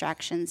heavy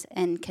distractions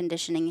and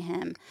conditioning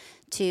him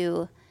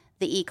to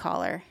the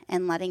e-collar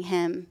and letting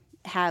him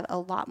have a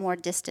lot more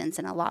distance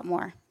and a lot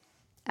more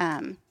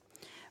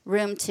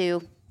room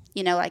to,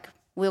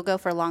 we'll go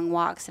for long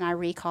walks and I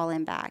recall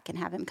him back and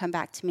have him come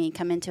back to me,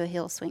 come into a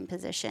heel swing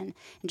position,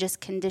 and just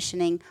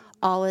conditioning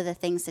all of the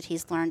things that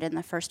he's learned in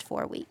the first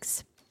 4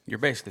 weeks. You're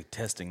basically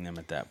testing them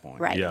at that point.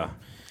 Right. Yeah.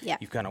 Yeah.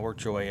 You've kind of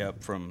worked your way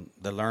up from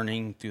the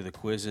learning through the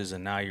quizzes,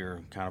 and now you're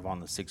kind of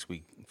on the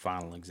 6-week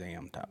final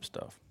exam type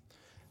stuff.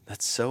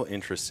 That's so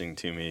interesting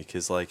to me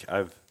because,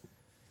 I've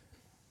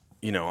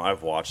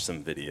watched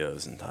some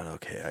videos and thought,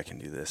 okay, I can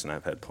do this. And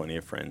I've had plenty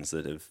of friends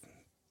that have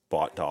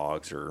bought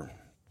dogs or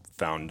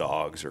found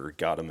dogs or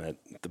got them at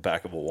the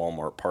back of a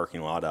Walmart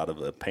parking lot out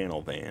of a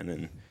panel van.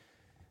 And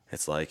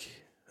it's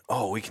like,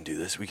 oh, we can do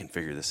this. We can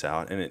figure this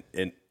out. And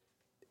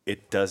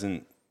it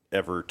doesn't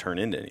ever turn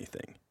into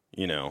anything,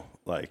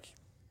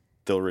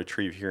 they'll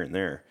retrieve here and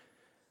there.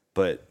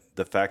 But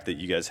the fact that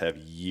you guys have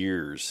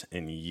years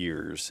and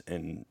years,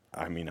 and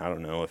I mean, I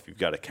don't know if you've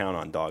got to count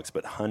on dogs,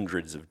 but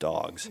hundreds of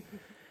dogs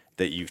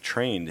that you've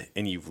trained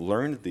and you've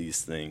learned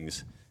these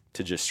things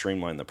to just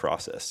streamline the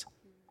process.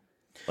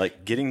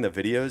 Like getting the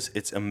videos,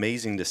 it's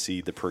amazing to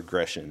see the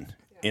progression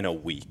in a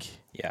week,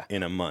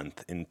 in a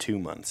month, in 2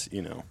 months,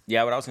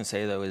 Yeah, what I was going to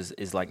say, though,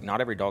 is not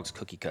every dog's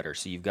cookie cutter.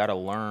 So you've got to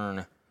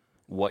learn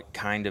what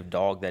kind of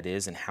dog that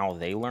is and how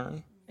they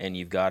learn, and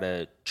you've got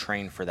to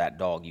train for that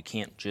dog. You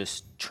can't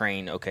just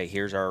train, okay,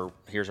 here's our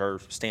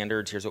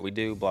standards, here's what we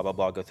do, blah, blah,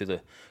 blah, go through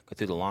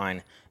the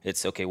line.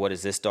 It's, okay, what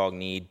does this dog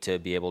need to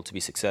be able to be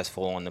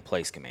successful on the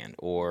place command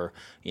or,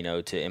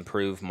 to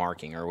improve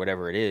marking or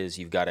whatever it is.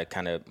 You've got to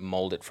kind of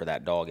mold it for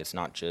that dog. It's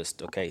not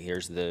just, okay,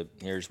 here's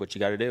what you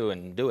got to do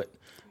and do it.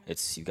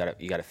 It's you got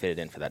to fit it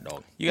in for that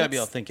dog. You got to be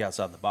able to think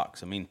outside the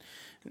box. I mean,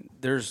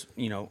 there's,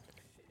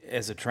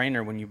 as a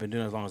trainer, when you've been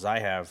doing it as long as I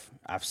have,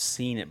 I've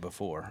seen it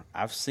before.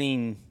 I've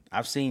seen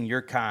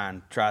your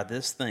kind try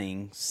this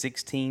thing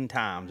 16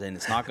 times, and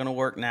it's not going to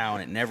work now,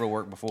 and it never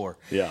worked before.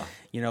 Yeah.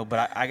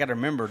 But I got to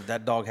remember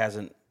that dog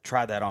hasn't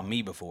tried that on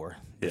me before,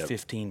 the Yep.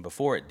 15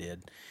 before it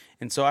did.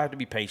 And so I have to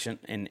be patient,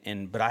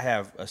 but I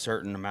have a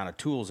certain amount of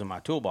tools in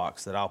my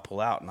toolbox that I'll pull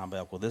out, and I'll be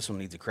like, well, this one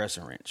needs a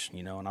crescent wrench,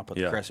 and I'll put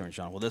the crescent wrench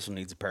on. Well, this one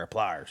needs a pair of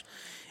pliers.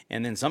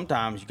 And then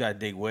sometimes you got to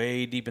dig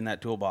way deep in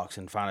that toolbox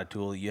and find a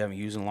tool that you haven't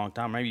used in a long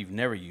time, maybe you've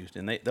never used.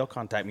 And they'll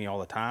contact me all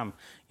the time,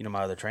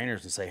 my other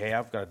trainers, and say, hey,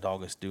 I've got a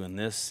dog that's doing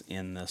this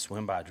in the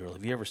swim by drill.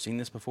 Have you ever seen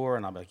this before?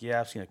 And I'll be like, yeah,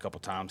 I've seen it a couple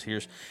times.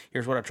 Here's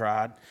what I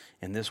tried,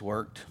 and this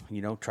worked.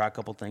 Try a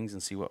couple things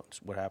and see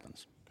what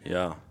happens.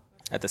 Yeah.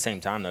 At the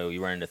same time, though,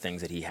 you run into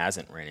things that he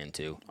hasn't ran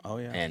into. Oh,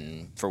 yeah.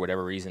 And for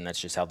whatever reason, that's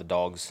just how the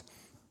dog's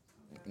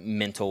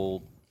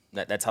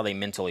that's how they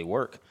mentally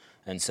work.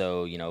 And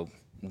so,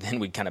 then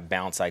we kind of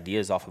bounce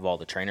ideas off of all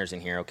the trainers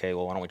in here. Okay,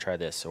 well, why don't we try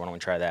this, or why don't we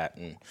try that?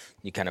 And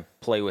you kind of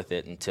play with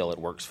it until it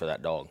works for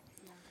that dog.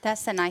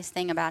 That's the nice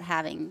thing about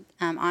having,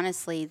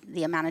 honestly,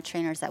 the amount of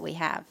trainers that we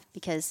have,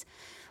 because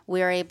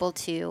we're able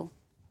to,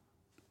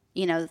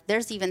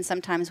 there's even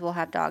sometimes we'll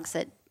have dogs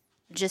that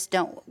just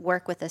don't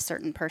work with a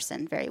certain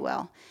person very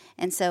well.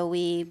 And so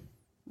we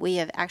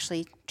have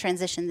actually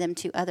transitioned them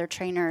to other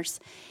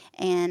trainers,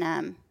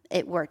 and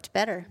it worked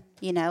better,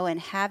 and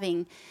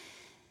having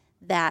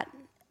that,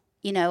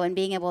 and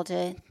being able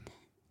to,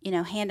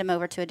 hand them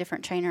over to a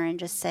different trainer and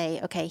just say,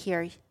 okay,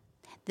 here,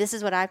 this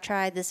is what I've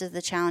tried. This is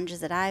the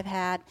challenges that I've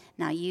had.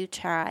 Now you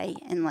try,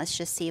 and let's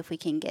just see if we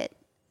can get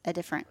a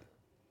different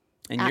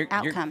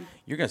outcome.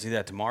 You're going to see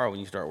that tomorrow when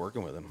you start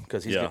working with him,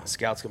 because the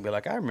scout's going to be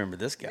like, I remember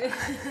this guy.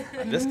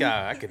 This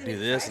guy, I could do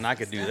this and I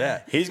could do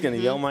that. He's going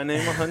to yell my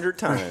name 100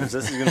 times.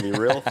 This is going to be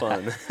real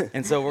fun.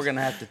 And so we're going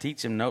to have to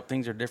teach him, nope,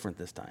 things are different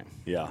this time.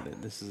 Yeah.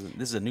 This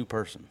is a new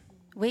person.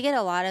 We get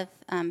a lot of,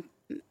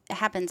 it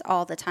happens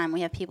all the time.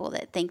 We have people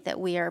that think that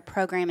we are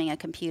programming a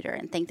computer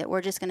and think that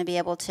we're just going to be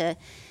able to,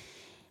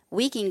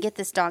 we can get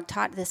this dog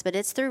taught this, but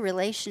it's through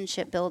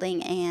relationship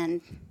building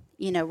and,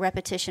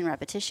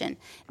 repetition.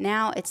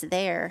 Now it's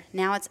there.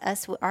 Now it's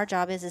us. Our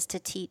job is to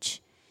teach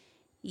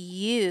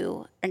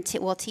you, and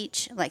we'll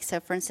teach, so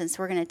for instance,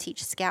 we're going to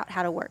teach Scout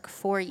how to work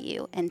for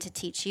you and to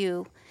teach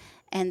you.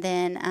 And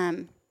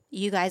then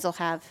you guys will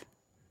have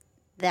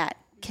that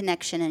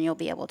connection and you'll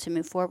be able to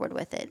move forward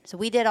with it. So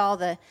we did all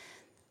the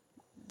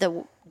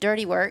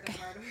dirty work,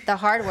 the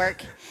hard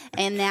work,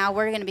 and now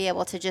we're going to be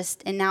able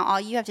to now all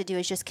you have to do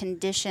is just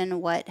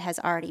condition what has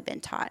already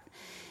been taught.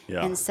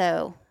 Yeah. And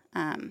so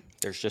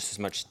there's just as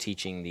much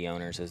teaching the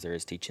owners as there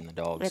is teaching the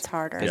dogs. It's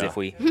harder. Because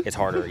it's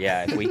harder.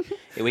 Yeah. If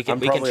we can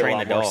train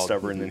the dog. More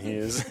stubborn than he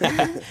is.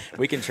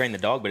 We can train the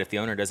dog, but if the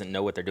owner doesn't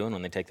know what they're doing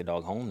when they take the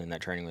dog home, then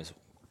that training was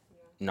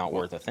not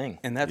worth a thing.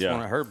 And that's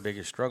one of her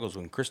biggest struggles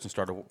when Kristen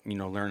started,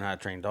 learning how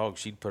to train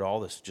dogs. She'd put all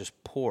this,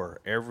 just pour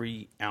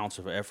every ounce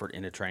of effort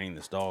into training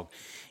this dog.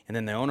 And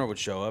then the owner would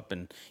show up,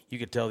 and you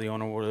could tell the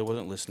owner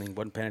wasn't listening,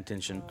 wasn't paying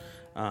attention.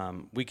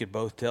 We could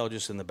both tell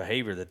just in the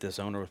behavior that this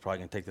owner was probably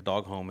going to take the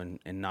dog home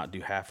and not do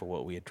half of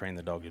what we had trained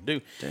the dog to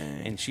do.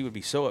 Dang. And she would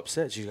be so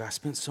upset. She's like, I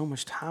spent so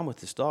much time with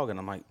this dog. And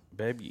I'm like,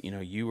 babe,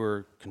 you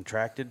were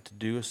contracted to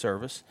do a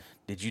service.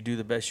 Did you do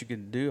the best you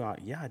could do?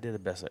 Yeah, I did the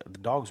best. The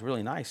dog's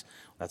really nice.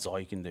 That's all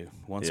you can do.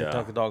 Once they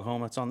take the dog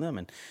home, that's on them.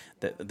 And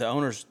the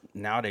owners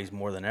nowadays,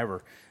 more than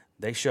ever,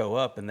 they show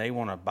up and they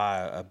want to buy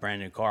a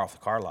brand new car off the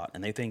car lot,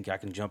 and they think I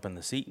can jump in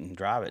the seat and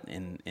drive it,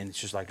 and it's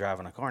just like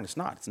driving a car, and it's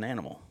not. It's an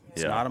animal.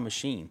 It's not a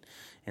machine.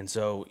 And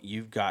so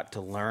you've got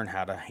to learn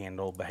how to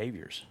handle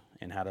behaviors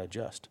and how to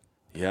adjust.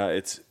 Yeah,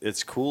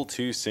 it's cool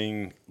too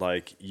seeing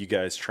you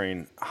guys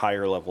train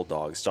higher level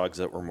dogs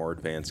that were more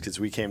advanced, because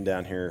we came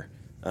down here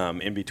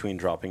in between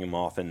dropping them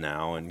off and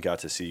now, and got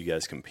to see you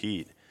guys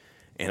compete.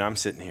 And I'm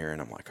sitting here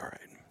and I'm like, all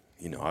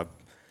right,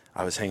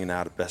 I was hanging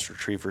out at Best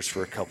Retrievers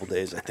for a couple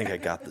days. I think I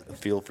got the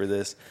feel for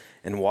this.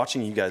 And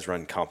watching you guys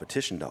run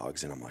competition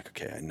dogs, and I'm like,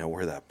 okay, I know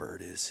where that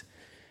bird is.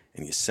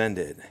 And you send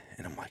it,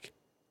 and I'm like,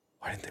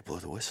 why didn't they blow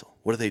the whistle?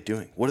 What are they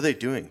doing? What are they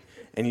doing?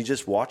 And you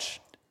just watch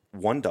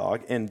one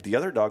dog, and the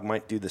other dog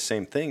might do the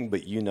same thing,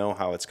 but you know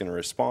how it's going to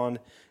respond.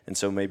 And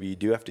so maybe you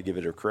do have to give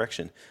it a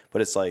correction.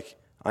 But it's like,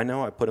 I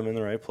know I put him in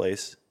the right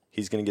place.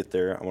 He's going to get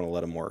there. I'm going to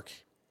let him work.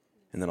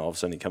 And then all of a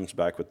sudden he comes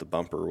back with the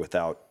bumper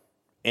without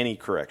any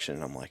correction.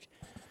 And I'm like,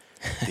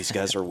 these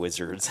guys are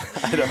wizards.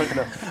 I don't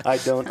know. I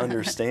don't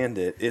understand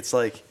it. It's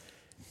like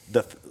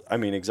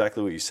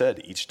exactly what you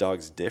said. Each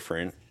dog's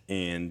different,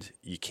 and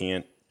you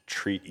can't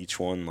treat each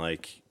one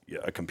like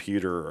a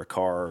computer or a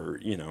car, or,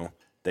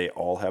 they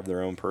all have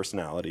their own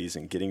personalities,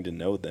 and getting to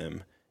know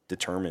them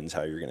determines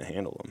how you're going to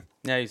handle them.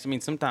 Yeah.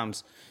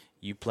 Sometimes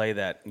you play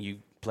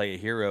a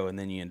hero and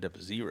then you end up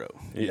a zero.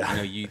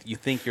 Yeah. You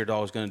think your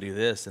dog's going to do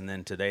this, and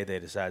then today they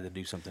decide to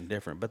do something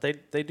different. But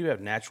they do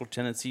have natural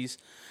tendencies.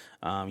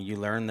 You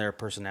learn their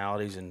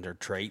personalities and their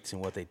traits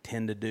and what they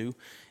tend to do,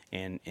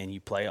 and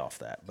you play off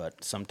that.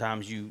 But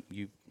sometimes you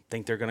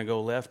think they're going to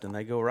go left and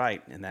they go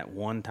right, and that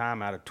one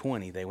time out of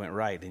 20 they went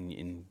right,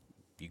 and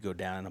you go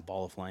down in a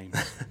ball of flames.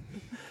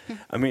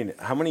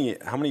 How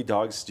many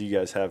dogs do you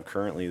guys have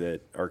currently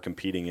that are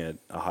competing at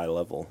a high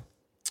level?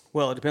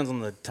 Well, it depends on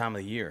the time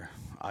of the year,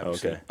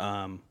 obviously.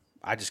 Okay.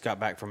 I just got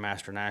back from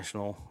Master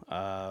National.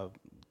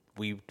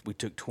 We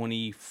took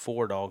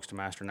 24 dogs to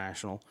Master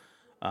National.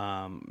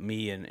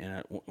 Me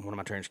and one of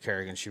my trainers,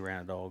 Kerrigan, she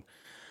ran a dog.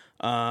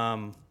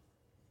 And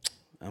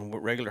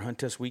regular hunt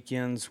test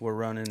weekends, we're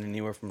running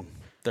anywhere from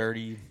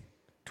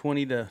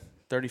 20 to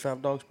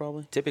 35 dogs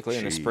probably. Typically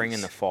in the spring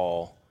and the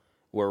fall,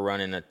 we're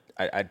running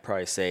I'd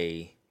probably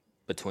say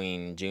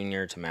between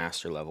junior to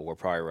master level, we're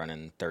probably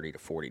running 30 to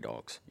 40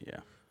 dogs.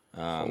 Yeah.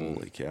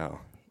 Holy cow.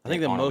 I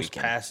think the on a most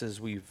weekend. passes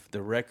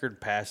the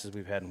record passes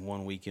we've had in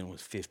one weekend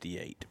was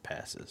 58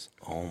 passes.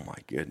 Oh my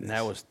goodness.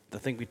 And I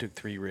think we took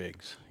 3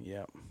 rigs.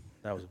 Yep.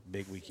 That was a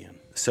big weekend.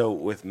 So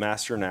with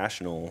Master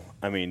National,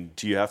 I mean,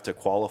 do you have to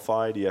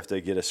qualify? Do you have to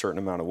get a certain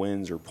amount of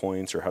wins or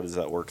points, or how does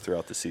that work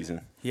throughout the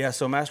season? Yeah,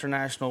 so Master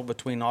National,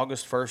 between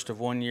August 1st of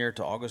one year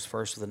to August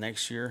 1st of the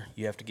next year,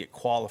 you have to get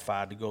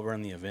qualified to go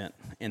run the event.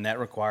 And that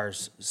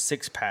requires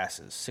 6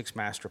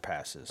 master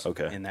passes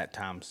in that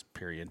time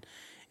period.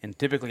 And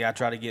typically I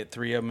try to get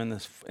 3 of them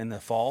in the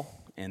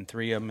fall and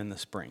 3 of them in the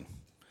spring.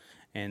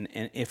 And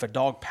if a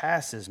dog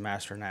passes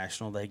Master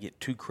National, they get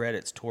 2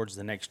 credits towards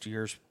the next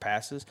year's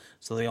passes,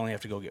 so they only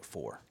have to go get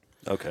 4.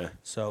 Okay.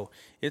 So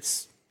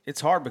it's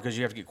hard because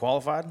you have to get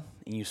qualified,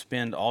 and you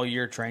spend all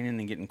year training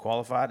and getting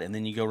qualified, and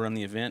then you go run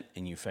the event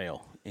and you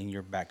fail, and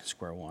you're back to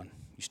square one.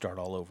 You start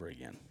all over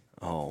again.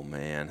 Oh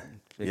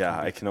man. Yeah,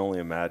 I can only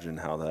imagine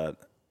how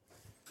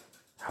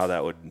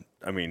that would,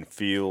 I mean,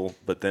 feel,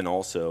 but then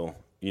also,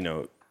 you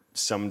know,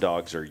 some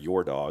dogs are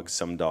your dogs,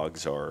 some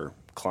dogs are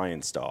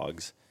clients'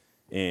 dogs.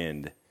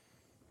 And,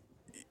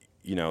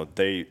 you know,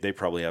 they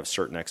probably have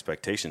certain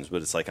expectations,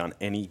 but it's like on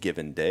any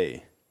given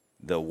day,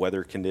 the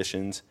weather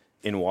conditions,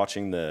 in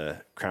watching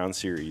the Crown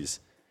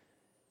Series,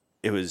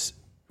 it was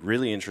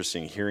really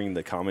interesting hearing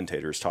the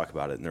commentators talk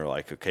about it. And they're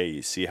like, okay,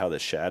 you see how the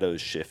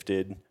shadows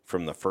shifted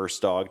from the first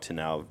dog to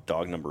now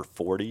dog number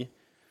 40?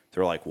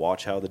 They're like,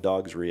 watch how the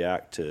dogs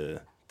react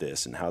to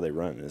this and how they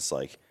run. And it's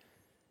like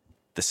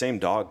the same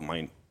dog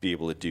might be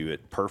able to do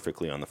it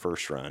perfectly on the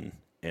first run,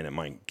 and it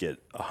might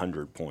get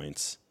 100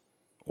 points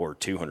or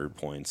 200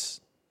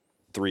 points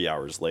 3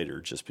 hours later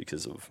just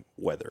because of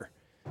weather.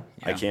 Yeah.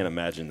 I can't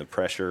imagine the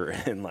pressure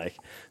and like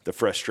the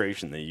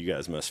frustration that you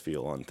guys must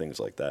feel on things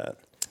like that.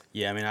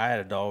 Yeah, I mean, I had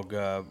a dog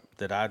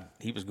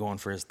he was going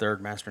for his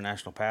 3rd Master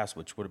National Pass,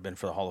 which would have been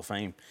for the Hall of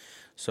Fame.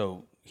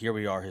 So here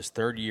we are, his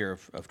 3rd year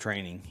of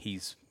training.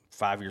 He's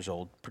 5 years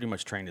old, pretty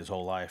much trained his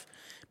whole life.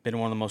 Been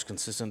one of the most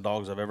consistent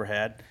dogs I've ever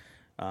had.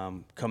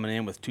 Coming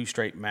in with 2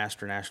 straight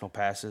Master National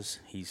Passes.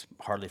 He's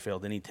hardly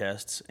failed any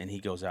tests, and he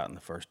goes out in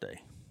the first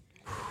day.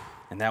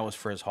 And that was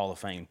for his Hall of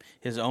Fame.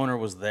 His owner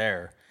was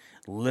there,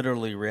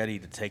 literally ready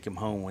to take him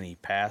home when he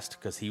passed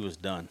because he was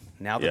done.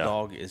 Now the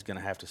dog is going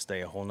to have to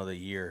stay a whole nother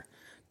year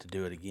to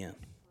do it again.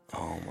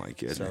 Oh, my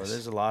goodness. So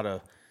there's a lot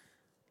of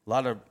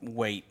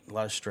weight, a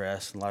lot of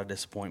stress, and a lot of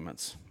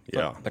disappointments.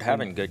 Yeah. But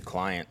having good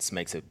clients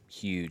makes a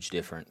huge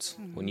difference.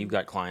 Mm-hmm. When you've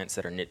got clients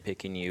that are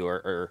nitpicking you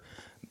or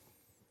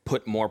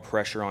put more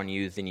pressure on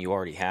you than you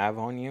already have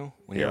on you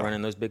when you're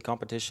running those big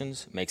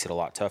competitions, makes it a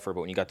lot tougher.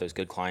 But when you got those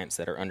good clients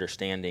that are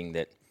understanding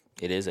that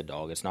it is a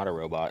dog, it's not a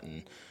robot,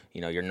 and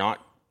you know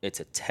it's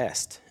a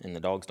test, and the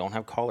dogs don't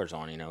have collars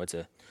on. You know,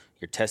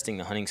 you're testing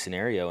the hunting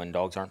scenario, and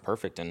dogs aren't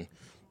perfect. And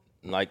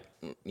like,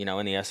 you know,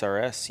 in the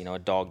SRS, you know, a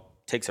dog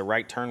takes a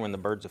right turn when the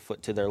bird's a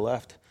foot to their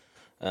left,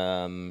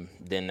 then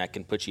that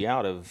can put you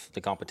out of the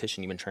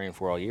competition you've been training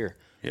for all year.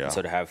 Yeah. And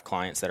so to have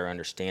clients that are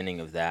understanding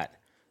of that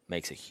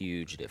makes a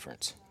huge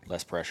difference.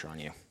 Less pressure on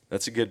you.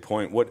 That's a good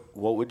point. What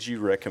would you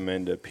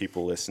recommend to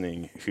people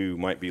listening who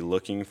might be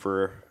looking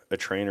for a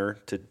trainer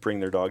to bring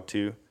their dog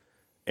to?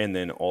 And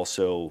then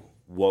also,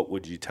 what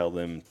would you tell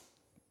them?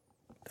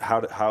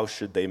 How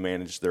should they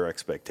manage their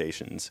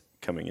expectations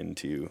coming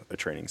into a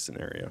training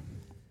scenario?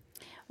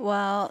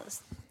 Well,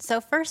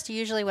 so first,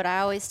 usually what I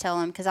always tell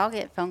them, because I'll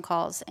get phone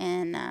calls,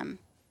 and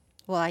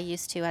I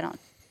used to. I don't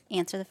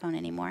answer the phone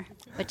anymore,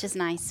 which is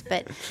nice.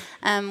 But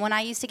when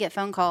I used to get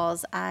phone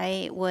calls,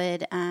 I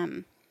would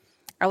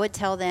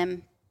tell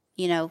them,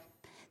 you know,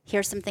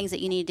 here's some things that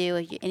you need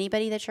to do.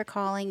 Anybody that you're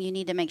calling, you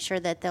need to make sure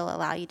that they'll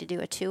allow you to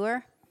do a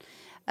tour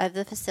of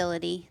the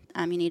facility.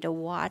 You need to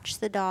watch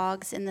the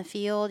dogs in the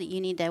field. You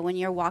need to, when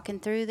you're walking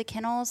through the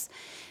kennels,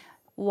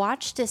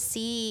 watch to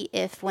see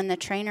if when the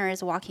trainer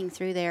is walking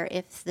through there,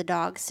 if the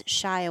dogs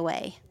shy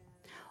away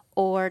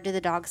or do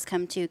the dogs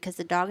come to, because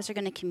the dogs are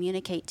going to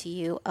communicate to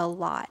you a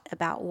lot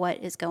about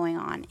what is going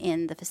on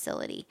in the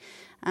facility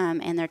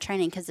and their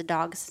training,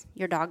 because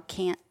your dog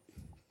can't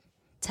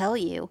tell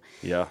you.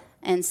 Yeah.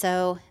 And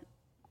so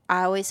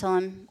I always tell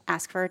them,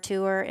 ask for a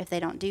tour. If they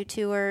don't do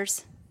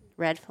tours,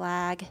 red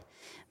flag.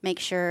 Make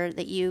sure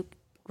that you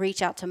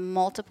reach out to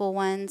multiple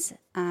ones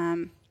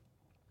and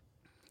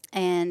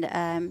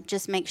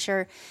just make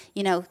sure,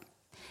 you know,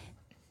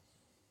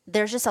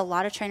 there's just a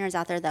lot of trainers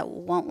out there that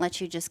won't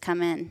let you just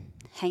come in,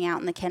 hang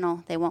out in the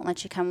kennel. They won't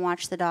let you come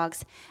watch the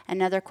dogs.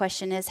 Another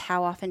question is,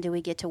 how often do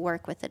we get to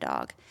work with the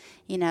dog?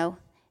 You know,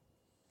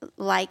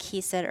 like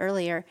he said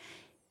earlier,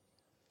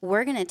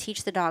 we're going to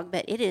teach the dog,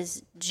 but it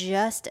is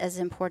just as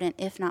important,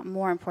 if not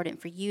more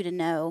important, for you to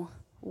know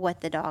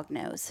what the dog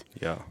knows.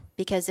 Yeah.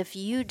 Because if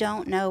you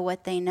don't know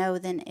what they know,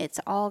 then it's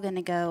all going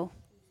to go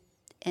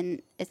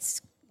and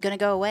it's going to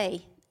go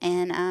away.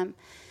 And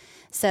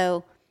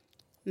so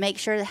make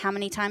sure how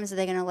many times are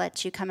they going to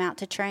let you come out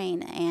to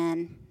train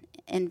and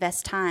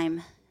invest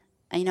time.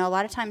 You know, a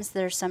lot of times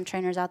there's some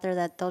trainers out there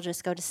that they'll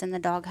just go to send the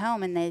dog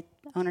home, and the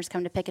owners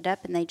come to pick it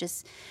up, and they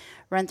just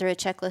run through a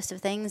checklist of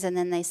things, and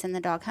then they send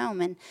the dog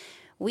home. And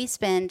we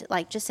spend,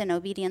 like, just in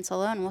obedience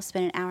alone, we'll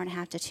spend 1.5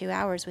 hours to 2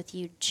 hours with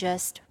you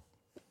just,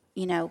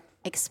 you know,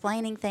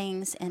 explaining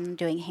things and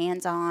doing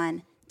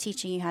hands-on,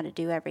 teaching you how to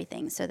do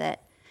everything, so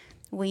that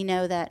we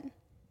know that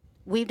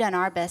we've done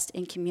our best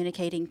in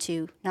communicating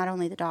to not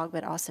only the dog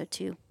but also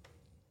to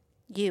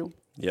you,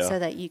 so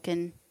that you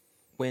can.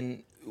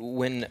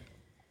 When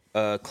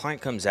a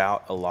client comes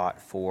out a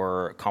lot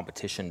for a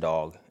competition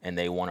dog and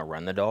they want to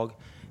run the dog,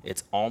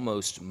 it's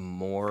almost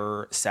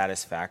more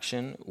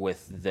satisfaction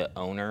with the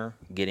owner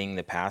getting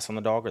the pass on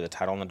the dog or the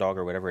title on the dog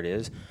or whatever it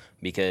is,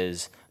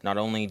 because not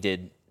only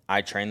did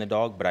I train the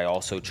dog, but I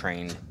also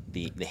trained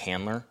the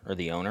handler or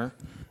the owner.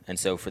 And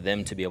so for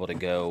them to be able to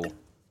go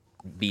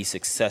be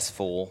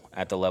successful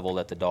at the level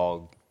that the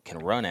dog can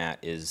run at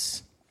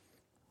is,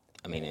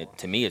 I mean,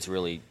 to me, it's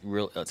really,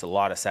 it's a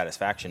lot of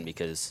satisfaction,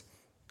 because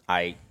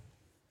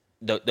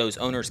those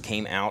owners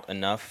came out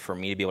enough for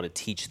me to be able to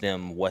teach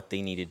them what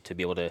they needed to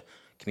be able to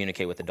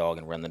communicate with the dog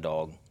and run the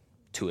dog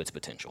to its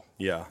potential.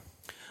 Yeah.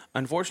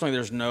 Unfortunately,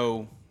 there's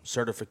no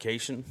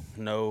certification.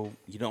 No,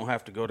 you don't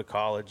have to go to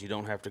college. You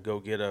don't have to go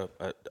get a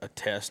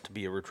test to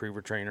be a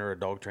retriever trainer or a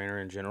dog trainer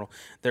in general.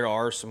 There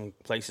are some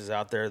places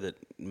out there that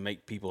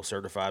make people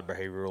certified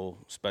behavioral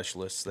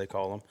specialists, they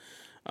call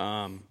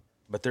them.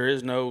 But there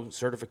is no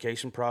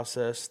certification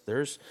process.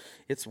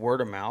 It's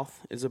word of mouth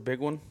is a big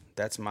one.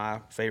 That's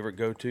my favorite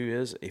go-to,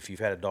 is if you've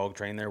had a dog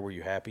train there, were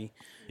you happy?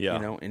 Yeah. You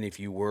know, and if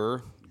you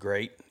were,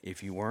 great.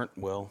 If you weren't,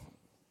 well,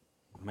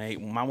 might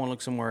want to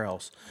look somewhere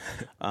else.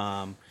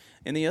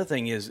 And the other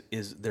thing is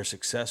their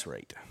success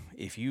rate.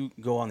 If you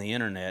go on the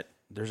internet,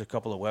 there's a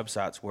couple of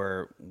websites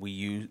where we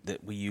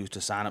use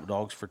to sign up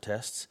dogs for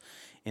tests.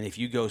 And if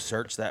you go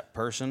search that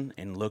person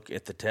and look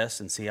at the tests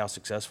and see how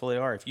successful they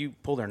are, if you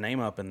pull their name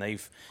up and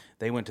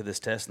they went to this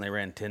test and they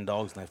ran 10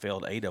 dogs and they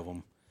failed 8 of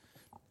them,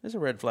 there's a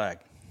red flag.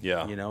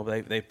 Yeah. You know,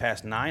 they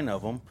passed 9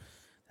 of them.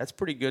 That's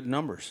pretty good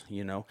numbers,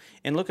 you know.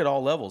 And look at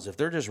all levels. If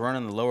they're just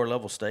running the lower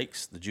level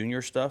stakes, the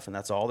junior stuff, and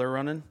that's all they're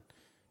running,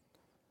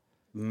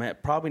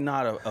 probably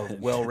not a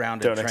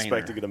well-rounded trainer. Don't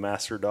expect to get a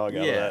master dog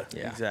out of that.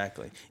 Yeah,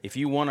 exactly. If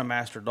you want a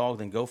master dog,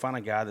 then go find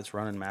a guy that's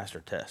running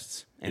master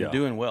tests and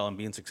doing well and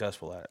being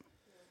successful at it.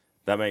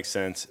 That makes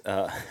sense.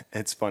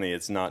 It's funny.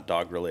 It's not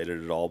dog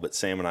related at all, but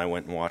Sam and I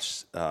went and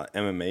watched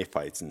MMA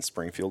fights in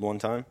Springfield one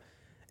time,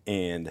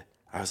 and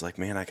I was like,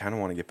 man, I kind of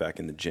want to get back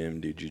in the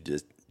gym, do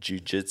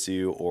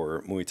jiu-jitsu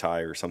or Muay Thai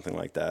or something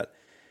like that.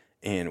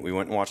 And we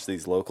went and watched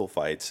these local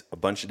fights. A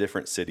bunch of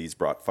different cities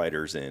brought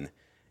fighters in,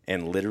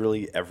 and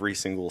literally every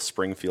single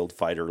Springfield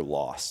fighter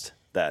lost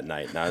that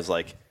night. And I was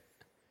like,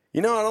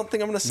 you know, I don't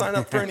think I'm going to sign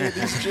up for any of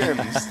these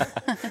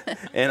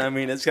gyms. And I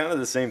mean, it's kind of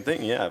the same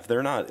thing. Yeah, if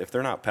they're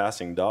not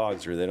passing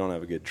dogs or they don't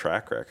have a good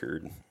track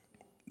record,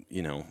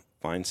 you know,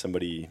 find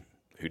somebody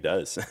who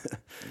does.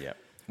 Yeah.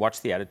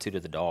 Watch the attitude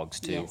of the dogs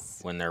too,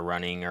 when they're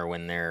running or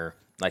when they're,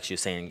 like she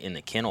was saying, in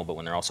the kennel, but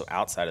when they're also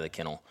outside of the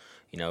kennel.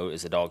 You know,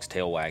 is the dog's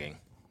tail wagging?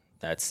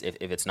 That's if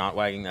it's not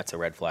wagging, that's a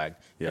red flag.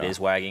 Yeah. If it is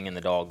wagging and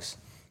the dog's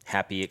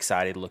happy,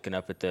 excited, looking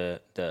up at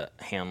the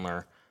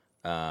handler,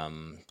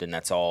 then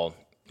that's all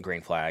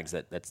green flags.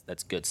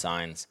 That's good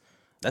signs.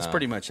 That's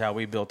pretty much how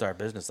we built our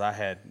business. I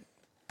had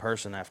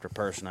person after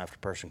person after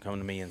person come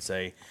to me and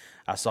say,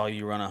 I saw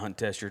you run a hunt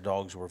test. Your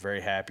dogs were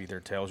very happy. Their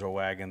tails were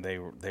wagging. They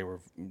were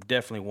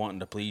definitely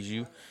wanting to please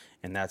you,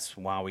 and that's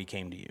why we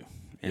came to you.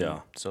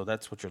 And so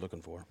that's what you're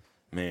looking for.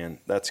 Man,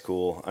 that's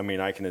cool. I mean,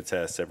 I can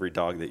attest every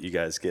dog that you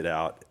guys get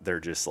out, they're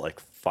just like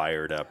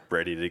fired up,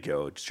 ready to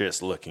go,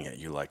 just looking at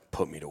you like,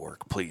 put me to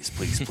work. Please,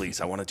 please,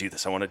 please. I want to do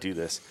this. I want to do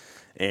this.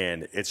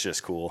 And it's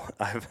just cool.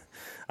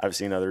 I've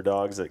seen other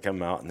dogs that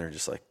come out and they're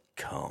just like,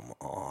 come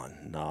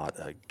on, not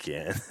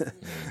again.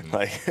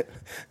 Like,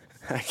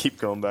 I keep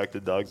going back to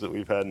dogs that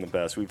we've had in the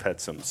past. We've had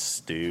some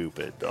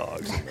stupid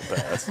dogs in the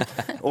past.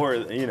 Or,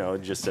 you know,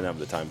 just didn't have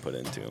the time put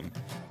into them.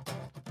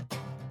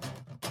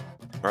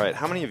 All right,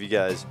 how many of you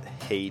guys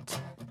hate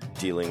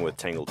dealing with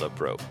tangled up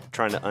rope?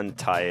 Trying to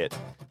untie it,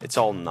 it's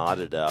all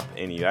knotted up,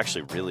 and you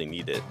actually really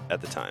need it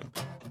at the time.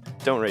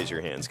 Don't raise your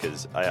hands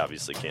because I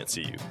obviously can't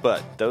see you,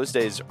 but those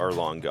days are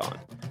long gone.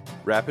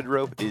 Rapid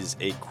Rope is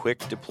a quick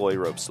deploy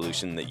rope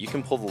solution that you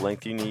can pull the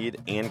length you need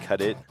and cut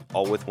it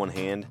all with one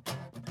hand.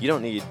 You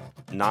don't need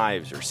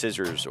knives or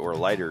scissors or a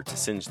lighter to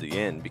singe the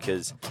end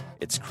because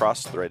it's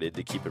cross-threaded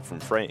to keep it from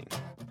fraying.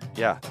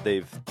 Yeah,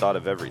 they've thought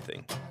of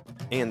everything.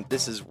 And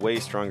this is way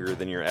stronger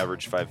than your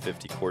average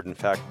 550 cord. In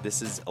fact,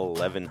 this is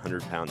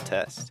 1,100 pound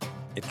test.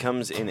 It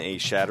comes in a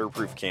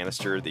shatterproof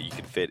canister that you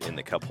can fit in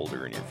the cup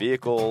holder in your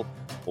vehicle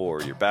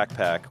or your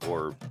backpack,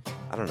 or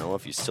I don't know,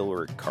 if you still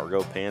wear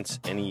cargo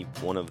pants, any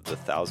one of the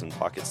 1,000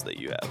 pockets that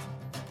you have.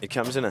 It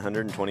comes in a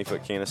 120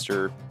 foot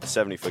canister, a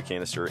 70 foot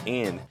canister,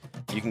 and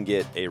you can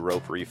get a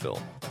rope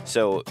refill.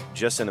 So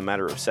just in a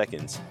matter of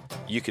seconds,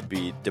 you could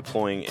be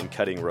deploying and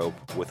cutting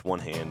rope with one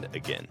hand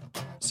again.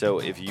 So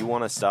if you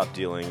want to stop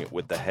dealing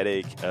with the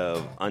headache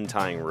of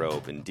untying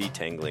rope and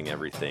detangling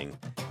everything,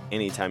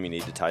 anytime you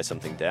need to tie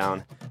something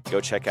down, go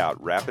check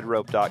out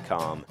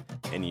rapidrope.com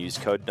and use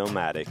code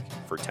Nomadic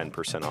for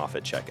 10% off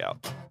at checkout.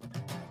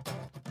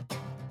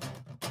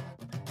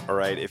 All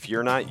right, if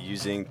you're not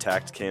using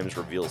TactCam's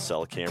Reveal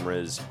cell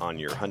cameras on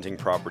your hunting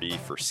property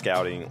for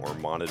scouting or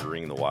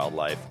monitoring the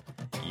wildlife,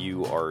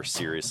 you are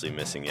seriously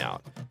missing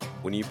out.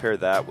 When you pair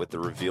that with the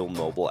Reveal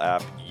mobile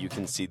app, you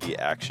can see the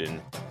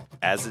action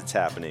as it's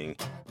happening,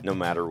 no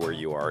matter where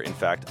you are. In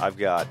fact, I've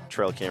got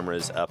trail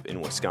cameras up in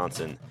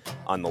Wisconsin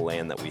on the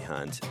land that we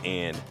hunt,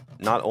 and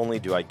not only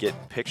do I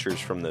get pictures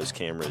from those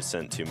cameras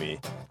sent to me,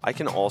 I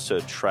can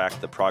also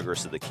track the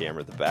progress of the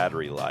camera, the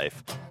battery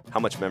life, how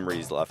much memory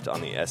is left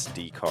on the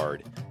SD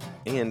card,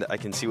 and I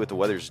can see what the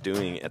weather's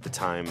doing at the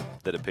time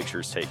that a picture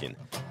is taken.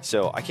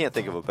 So I can't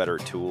think of a better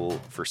tool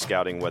for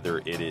scouting, whether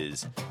it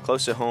is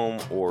close to home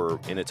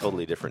or in a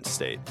totally different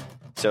state.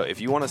 So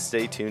if you want to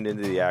stay tuned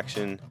into the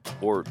action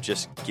or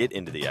just get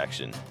into the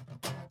action,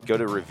 go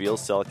to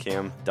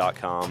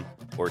revealcellcam.com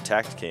or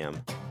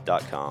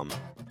tactcam.com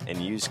and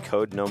use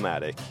code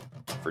Nomadic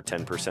for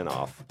 10%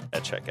 off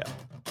at checkout.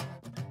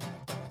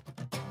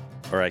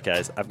 All right,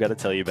 guys, I've got to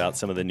tell you about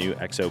some of the new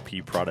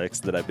XOP products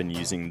that I've been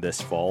using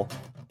this fall,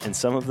 and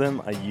some of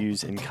them I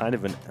use in kind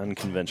of an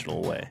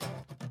unconventional way.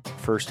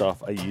 First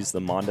off, I use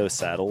the Mondo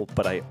saddle,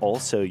 but I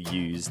also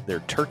use their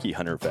turkey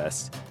hunter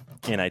vest,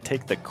 and I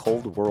take the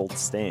Cold World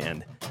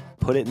stand,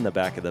 put it in the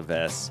back of the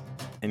vest,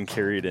 and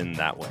carry it in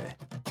that way.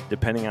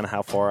 Depending on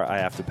how far I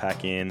have to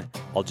pack in,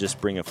 I'll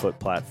just bring a foot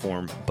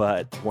platform,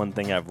 but one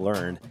thing I've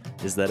learned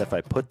is that if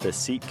I put the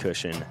seat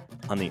cushion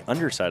on the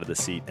underside of the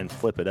seat and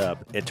flip it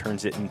up, it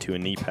turns it into a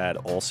knee pad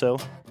also,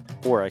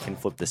 or I can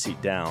flip the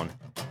seat down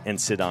and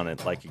sit on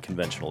it like a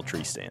conventional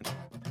tree stand.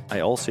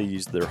 I also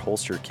use their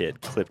holster kit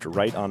clipped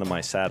right onto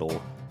my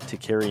saddle to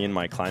carry in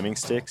my climbing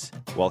sticks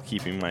while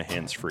keeping my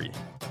hands free.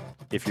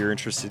 If you're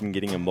interested in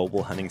getting a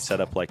mobile hunting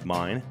setup like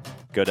mine,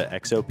 go to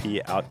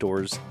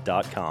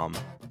xopoutdoors.com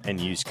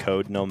and use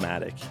code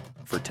Nomadic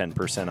for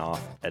 10%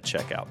 off at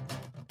checkout.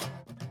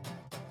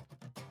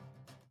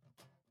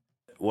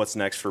 What's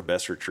next for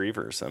Best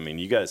Retrievers? I mean,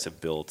 you guys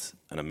have built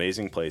an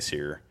amazing place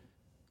here.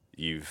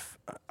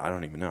 I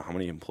don't even know, how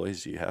many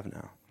employees do you have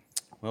now?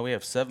 Well, we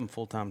have 7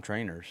 full-time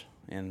trainers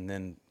and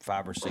then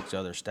 5 or 6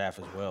 other staff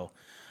as well.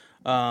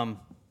 I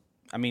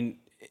mean,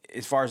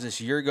 as far as this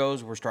year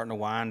goes, we're starting to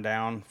wind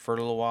down for a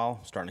little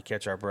while, starting to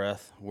catch our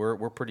breath.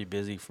 We're pretty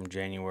busy from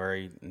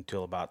January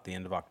until about the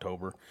end of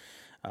October.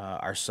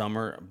 Our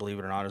summer, believe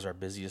it or not, is our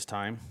busiest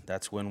time.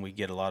 That's when we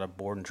get a lot of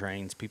board and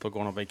trains, people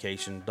going on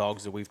vacation,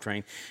 dogs that we've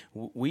trained.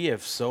 We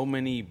have so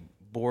many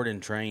board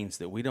and trains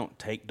that we don't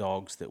take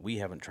dogs that we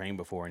haven't trained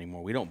before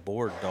anymore. We don't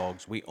board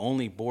dogs. We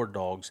only board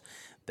dogs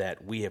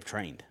that we have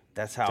trained.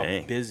 That's how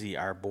busy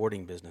our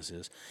boarding business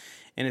is.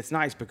 And it's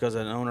nice because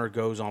an owner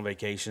goes on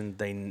vacation.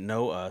 They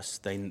know us.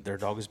 Their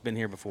dog has been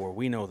here before.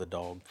 We know the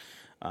dog.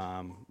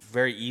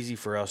 Very easy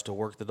for us to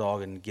work the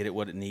dog and get it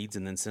what it needs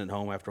and then send it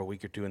home after a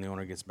week or two and the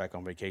owner gets back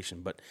on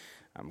vacation. But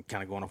I'm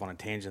kind of going off on a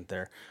tangent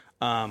there.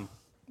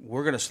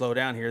 We're going to slow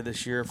down here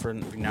this year for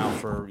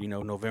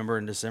November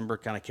and December,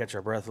 kind of catch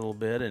our breath a little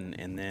bit,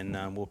 and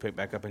then we'll pick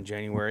back up in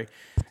January.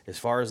 As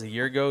far as the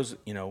year goes,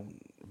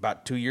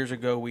 about 2 years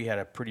ago, we had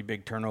a pretty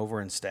big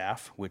turnover in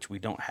staff, which we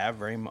don't have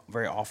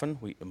very often.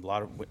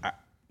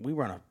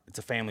 It's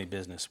a family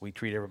business. We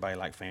treat everybody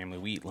like family.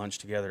 We eat lunch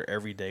together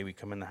every day. We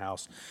come in the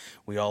house.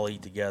 We all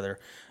eat together.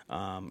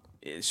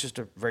 It's just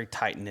a very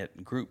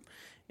tight-knit group,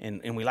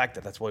 and we like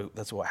that. That's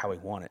how we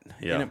want it.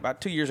 Yeah. And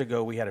about 2 years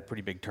ago, we had a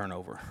pretty big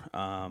turnover.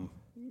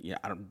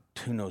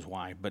 Who knows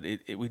why, but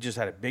we just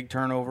had a big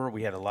turnover.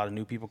 We had a lot of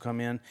new people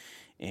come in,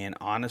 and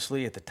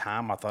honestly, at the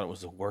time, I thought it was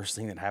the worst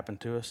thing that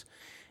happened to us.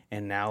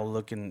 And now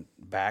looking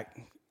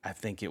back, I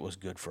think it was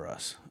good for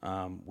us.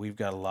 We've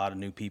got a lot of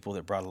new people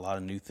that brought a lot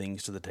of new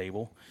things to the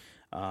table.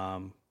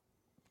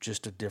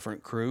 Just a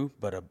different crew,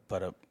 but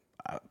a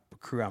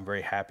crew I'm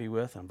very happy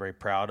with. I'm very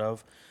proud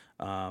of.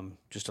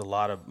 Just a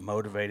lot of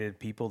motivated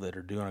people that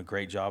are doing a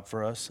great job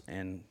for us,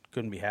 and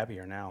couldn't be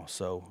happier now.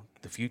 So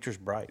the future's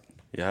bright.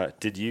 Yeah.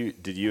 Did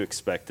you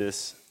expect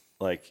this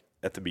like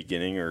at the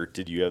beginning, or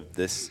did you have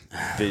this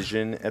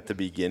vision at the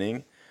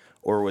beginning?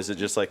 Or was it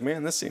just like,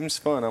 man, this seems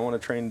fun. I want to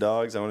train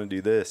dogs. I want to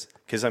do this.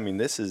 Because, I mean,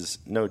 this is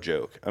no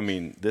joke. I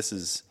mean, this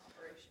is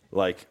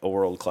like a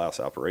world-class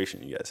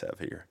operation you guys have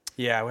here.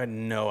 Yeah, I had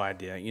no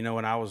idea.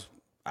 When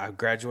I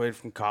graduated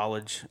from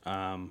college,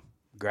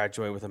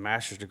 graduated with a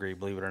master's degree,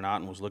 believe it or not,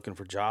 and was looking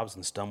for jobs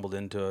and stumbled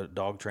into a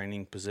dog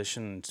training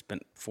position and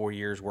spent 4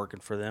 years working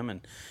for them.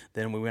 And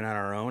then we went on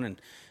our own,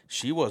 and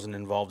she wasn't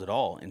involved at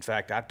all. In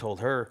fact, I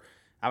told her,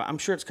 I'm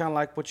sure it's kind of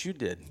like what you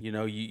did.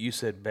 You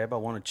said, babe, I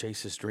want to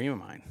chase this dream of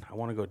mine. I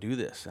want to go do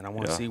this, and I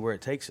want to see where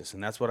it takes us.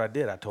 And that's what I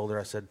did. I told her,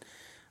 I said,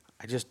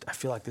 I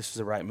feel like this is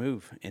the right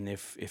move. And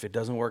if it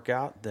doesn't work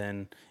out,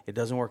 then it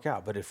doesn't work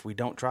out. But if we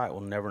don't try it,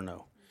 we'll never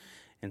know.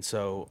 And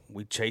so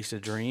we chased a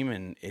dream,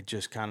 and it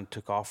just kind of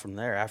took off from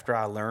there. After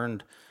I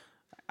learned,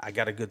 I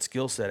got a good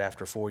skill set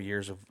after 4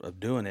 years of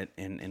doing it,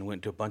 and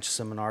went to a bunch of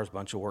seminars, a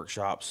bunch of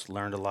workshops,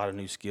 learned a lot of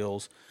new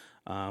skills.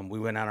 We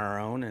went on our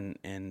own,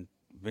 and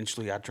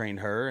eventually I trained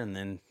her, and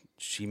then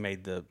she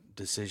made the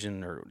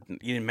decision, or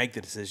you didn't make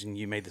the decision,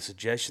 you made the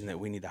suggestion that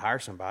we need to hire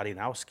somebody, and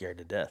I was scared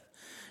to death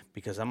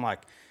because I'm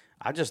like,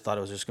 I just thought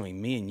it was just going to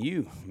be me and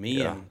you,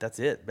 and that's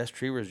it. Best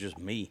retriever is just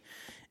me.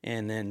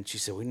 And then she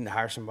said, we need to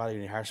hire somebody,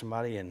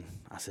 And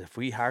I said, if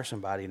we hire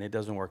somebody and it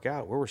doesn't work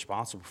out, we're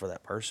responsible for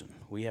that person.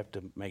 We have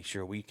to make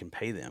sure we can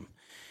pay them.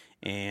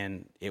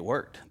 And it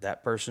worked.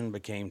 That person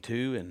became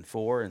 2 and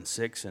 4 and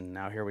 6, and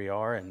now here we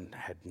are, and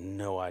had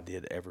no idea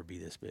it'd ever be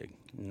this big.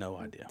 No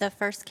idea. The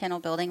first kennel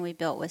building we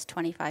built was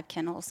 25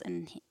 kennels,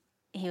 and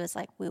he was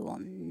like, we will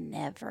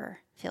never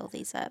fill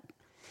these up.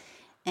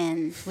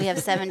 And we have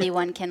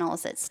 71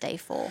 kennels that stay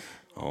full.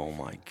 Oh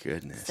my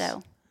goodness.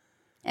 So,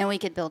 and we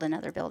could build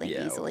another building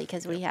easily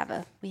because we have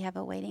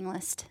a waiting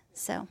list.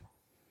 So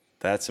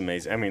that's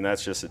amazing. I mean,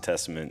 that's just a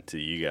testament to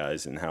you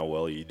guys and how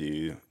well you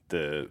do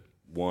the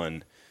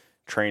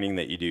training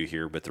that you do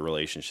here, but the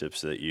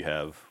relationships that you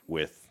have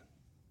with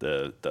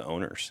the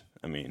owners.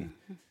 I mean,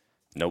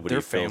 nobody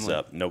fills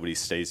up, nobody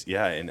stays.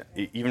 Yeah, and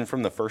even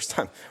from the first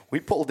time we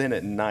pulled in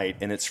at night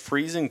and it's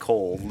freezing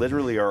cold,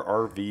 literally our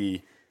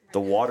RV, the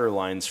water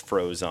lines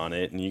froze on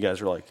it, and you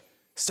guys were like,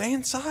 stay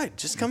inside,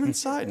 just come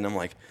inside. And I'm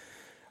like,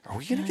 are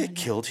we going to get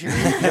killed here?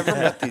 We've never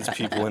met these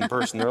people in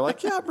person. They're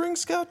like, yeah, bring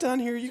Scout down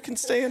here. You can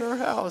stay in our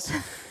house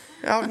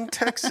out in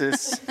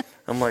Texas.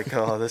 I'm like,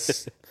 oh,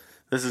 this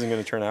isn't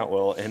going to turn out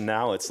well. And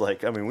now it's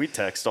like, I mean, we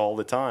text all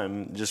the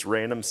time, just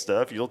random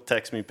stuff. You'll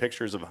text me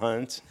pictures of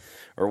hunts,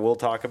 or we'll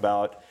talk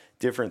about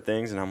different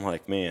things. And I'm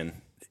like,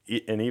 man,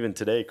 and even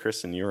today,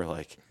 Kristen, you were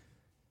like,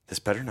 this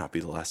better not be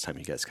the last time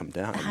you guys come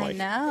down. I'm like, I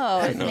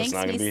know. It makes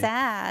me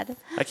sad.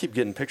 I keep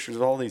getting pictures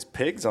of all these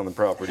pigs on the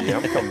property.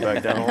 I'm coming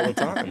back down all the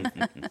time.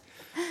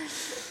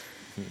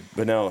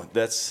 But no,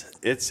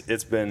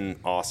 it's been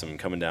awesome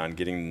coming down,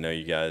 getting to know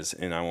you guys,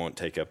 and I won't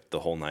take up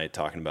the whole night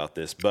talking about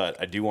this, but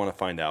I do want to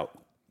find out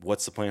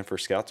what's the plan for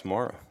Scout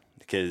tomorrow,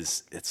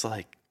 because it's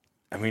like,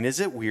 I mean, is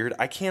it weird?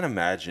 I can't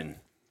imagine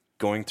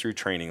going through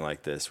training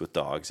like this with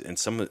dogs, and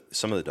some of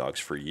the dogs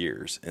for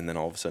years, and then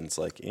all of a sudden it's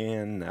like,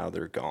 and now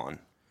they're gone.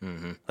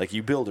 Mm-hmm. Like,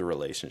 you build a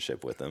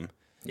relationship with them.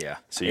 Yeah.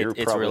 So you're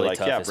probably really like,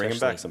 tough, yeah, bring them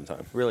back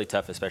sometime. Really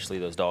tough, especially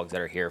those dogs that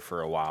are here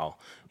for a while.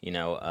 You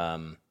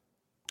know,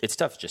 it's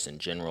tough just in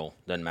general.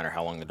 Doesn't matter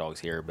how long the dog's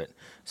here, but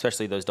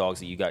especially those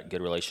dogs that you got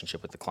good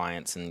relationship with the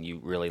clients and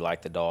you really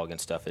like the dog and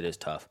stuff, it is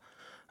tough.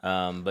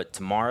 But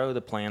tomorrow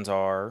the plans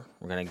are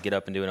we're going to get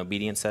up and do an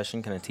obedience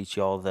session, kind of teach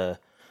you all the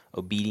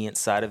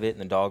obedience side of it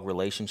and the dog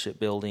relationship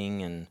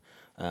building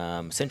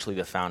and essentially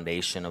the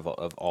foundation of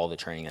all the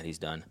training that he's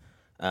done.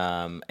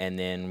 And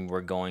then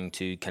we're going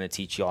to kind of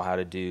teach y'all how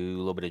to do a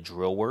little bit of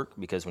drill work,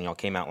 because when y'all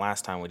came out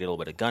last time, we did a little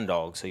bit of gun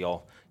dog. So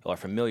y'all are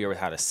familiar with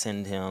how to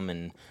send him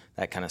and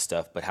that kind of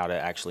stuff, but how to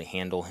actually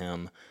handle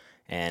him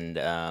and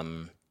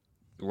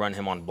run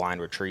him on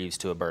blind retrieves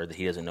to a bird that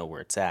he doesn't know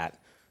where it's at.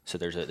 So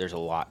there's a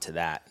lot to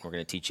that. We're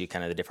going to teach you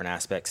kind of the different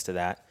aspects to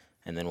that,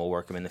 and then we'll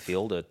work him in the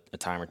field a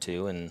time or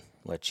two and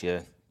let you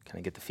kind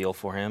of get the feel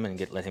for him and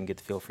let him get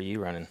the feel for you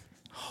running.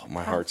 Oh,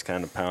 my heart's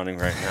kind of pounding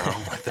right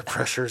now. Like, the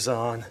pressure's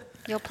on.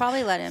 You'll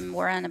probably let him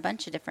run a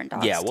bunch of different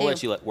dogs. Yeah, we'll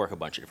let you work a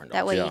bunch of different dogs.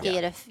 That way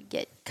you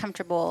get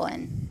comfortable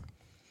and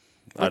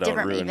I don't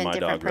ruin my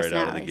dog right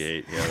out of the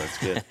gate. Yeah, that's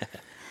good.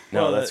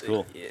 No, well, that's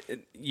cool.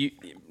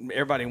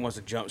 Everybody wants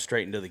to jump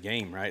straight into the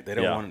game, right? They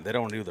don't want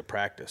to do the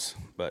practice.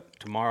 But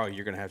tomorrow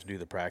you're going to have to do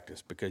the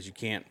practice, because you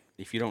can't,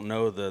 if you don't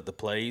know the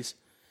plays,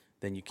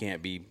 then you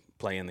can't be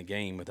playing the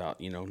game without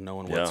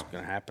knowing what's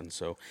going to happen.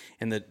 So,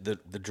 and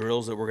the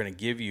drills that we're going to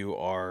give you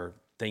are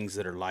things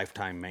that are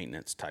lifetime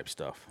maintenance type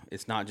stuff.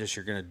 It's not just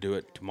you're going to do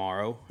it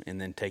tomorrow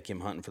and then take him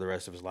hunting for the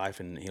rest of his life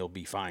and he'll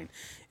be fine.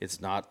 It's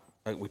not,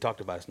 like we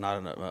talked about, it's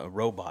not a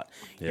robot.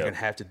 You're going to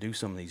have to do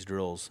some of these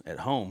drills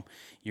at home.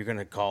 You're going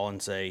to call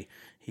and say,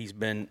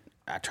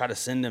 I try to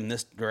send him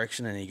this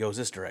direction and he goes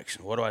this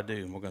direction. What do I do?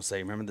 And we're going to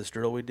say, remember this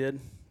drill we did?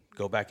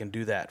 Go back and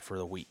do that for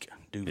the week.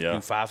 Do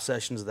 5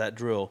 sessions of that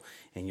drill,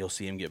 and you'll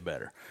see him get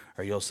better.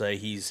 Or you'll say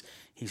he's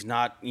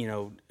not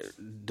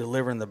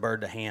delivering the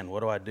bird to hand.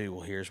 What do I do?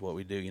 Well, here's what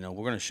we do.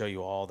 We're going to show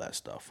you all that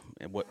stuff.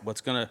 And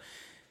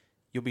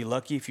you'll be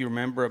lucky if you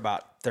remember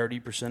about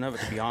 30% of it,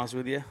 to be honest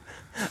with you.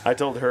 I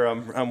told her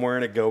I'm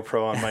wearing a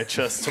GoPro on my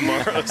chest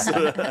tomorrow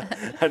so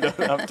that I don't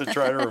have to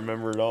try to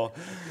remember it all.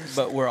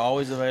 But we're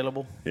always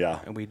available.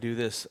 Yeah. And we do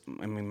this.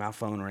 I mean, my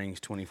phone rings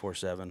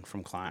 24/7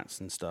 from clients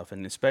and stuff.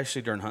 And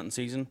especially during hunting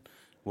season,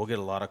 we'll get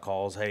a lot of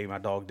calls. Hey, my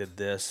dog did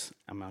this.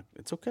 I'm like,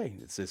 it's okay.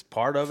 It's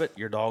part of it.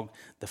 Your dog,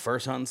 the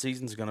first hunting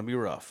season is going to be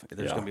rough.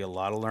 There's going to be a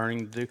lot of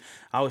learning to do.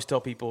 I always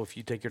tell people, if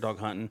you take your dog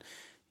hunting,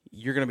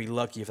 you're going to be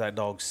lucky if that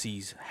dog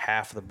sees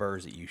half the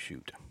birds that you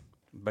shoot,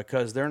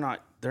 because they're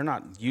not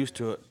used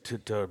to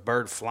a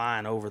bird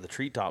flying over the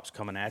treetops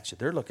coming at you.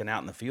 They're looking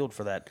out in the field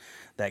for that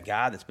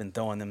guy that's been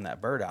throwing them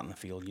that bird out in the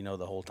field,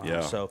 the whole time.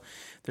 Yeah. So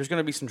there's going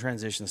to be some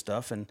transition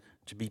stuff, and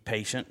to be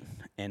patient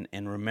and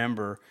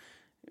remember,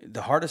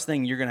 the hardest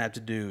thing you're going to have to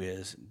do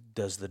is,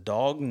 does the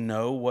dog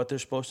know what they're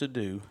supposed to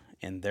do,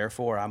 and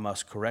therefore I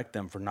must correct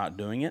them for not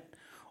doing it?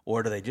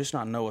 Or do they just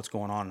not know what's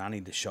going on and I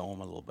need to show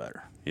them a little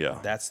better? Yeah.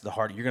 That's the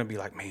hard. You're going to be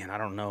like, man, I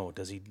don't know.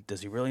 Does he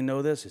really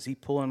know this? Is he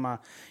pulling my,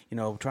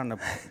 trying to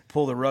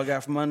pull the rug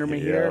out from under me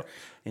here?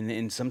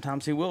 And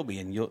sometimes he will be.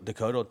 And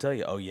Dakota will tell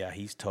you, oh, yeah,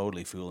 he's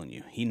totally fooling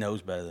you. He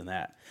knows better than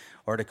that.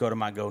 Or Dakota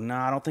might go, no,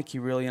 I don't think he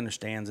really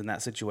understands in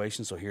that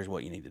situation, so here's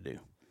what you need to do.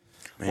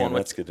 Man,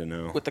 that's good to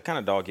know. With the kind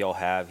of dog y'all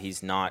have,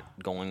 he's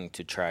not going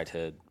to try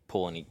to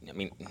pull any. I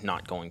mean,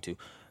 not going to.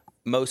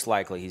 Most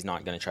likely, he's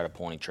not going to try to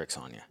pull any tricks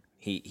on you.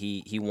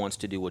 He wants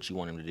to do what you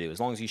want him to do, as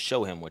long as you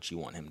show him what you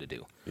want him to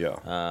do. Yeah.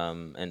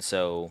 And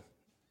so,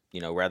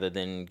 rather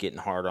than getting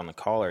hard on the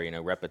collar,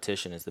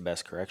 repetition is the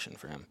best correction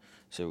for him.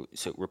 So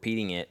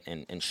repeating it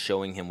and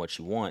showing him what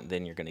you want,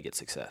 then you're going to get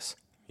success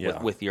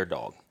with your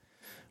dog.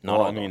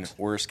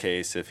 Worst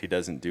case, if he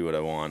doesn't do what I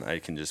want, I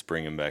can just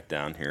bring him back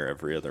down here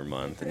every other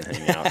month and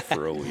hang out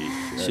for a week.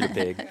 Shoot a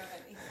pig.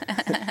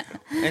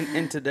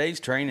 In today's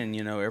training,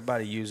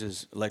 everybody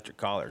uses electric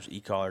collars.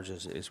 E-collars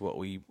is what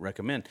we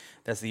recommend.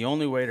 That's the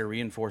only way to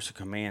reinforce a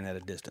command at a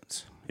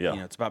distance.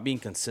 Yeah. It's about being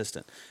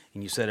consistent.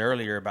 And you said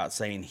earlier about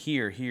saying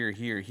here, here,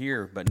 here,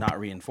 here, but not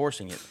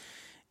reinforcing it.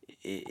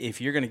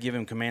 If you're going to give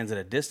him commands at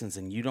a distance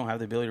and you don't have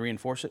the ability to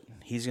reinforce it,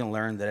 he's going to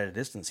learn that at a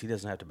distance he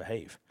doesn't have to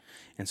behave.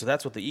 And so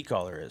that's what the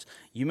e-collar is.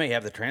 You may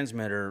have the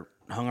transmitter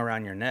hung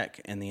around your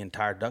neck and the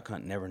entire duck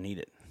hunt never need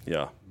it.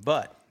 Yeah.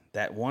 But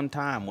that one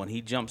time when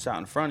he jumps out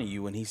in front of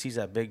you, when he sees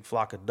that big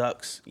flock of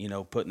ducks,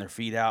 putting their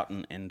feet out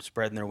and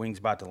spreading their wings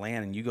about to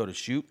land, and you go to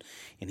shoot,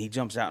 and he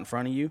jumps out in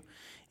front of you,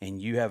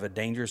 and you have a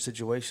dangerous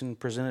situation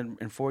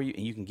presented for you,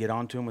 and you can get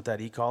onto him with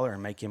that e-collar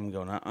and make him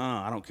go,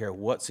 I don't care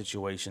what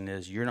situation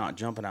is, you're not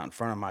jumping out in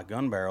front of my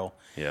gun barrel.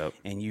 Yep.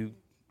 And you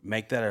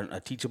make that a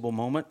teachable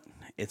moment,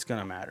 it's going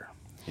to matter.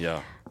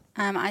 Yeah.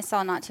 I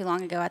saw not too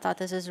long ago, I thought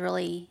this was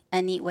really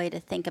a neat way to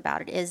think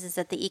about it, is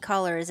that the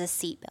e-collar is a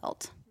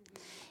seatbelt.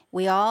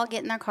 We all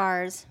get in our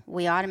cars,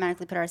 we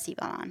automatically put our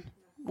seatbelt on.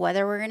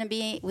 Whether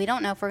we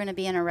don't know if we're going to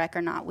be in a wreck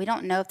or not. We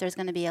don't know if there's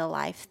going to be a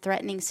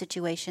life-threatening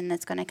situation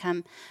that's going to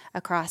come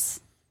across,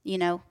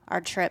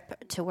 our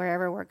trip to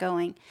wherever we're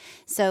going.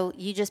 So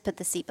you just put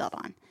the seatbelt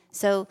on.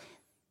 So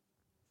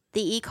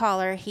the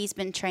e-collar, he's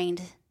been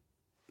trained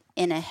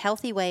in a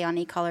healthy way on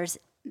e-collars.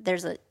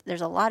 There's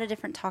a lot of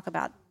different talk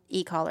about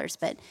e-collars,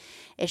 but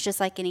it's just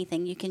like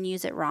anything. You can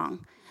use it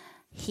wrong.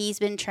 He's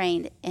been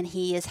trained, and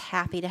he is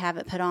happy to have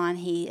it put on.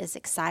 He is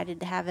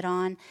excited to have it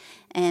on.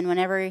 And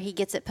whenever he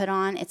gets it put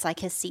on, it's like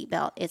his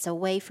seatbelt. It's a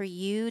way for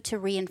you to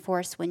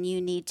reinforce when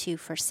you need to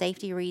for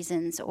safety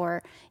reasons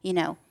or,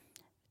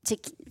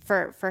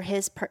 for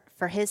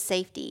his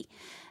safety.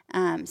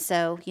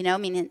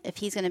 If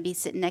he's going to be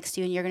sitting next to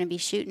you and you're going to be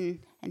shooting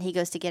and he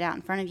goes to get out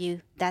in front of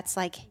you, that's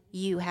like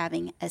you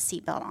having a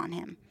seatbelt on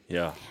him.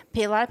 Yeah.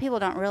 A lot of people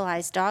don't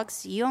realize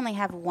dogs, you only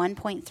have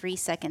 1.3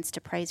 seconds to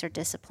praise or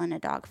discipline a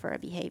dog for a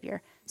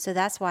behavior. So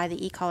that's why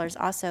the e-collar is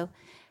also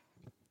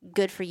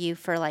good for you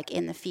for like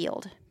in the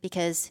field,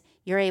 because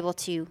you're able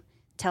to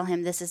tell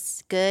him this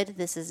is good,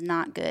 this is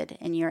not good,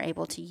 and you're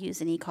able to use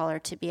an e-collar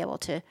to be able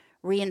to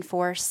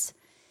reinforce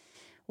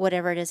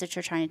whatever it is that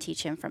you're trying to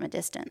teach him from a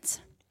distance.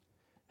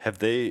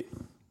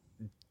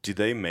 Do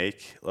they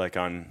make, like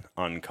on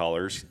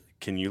collars,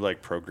 can you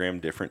like program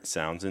different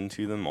sounds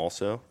into them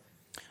also?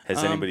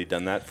 Has anybody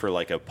done that for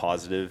like a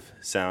positive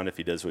sound if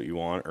he does what you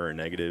want, or a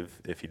negative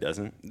if he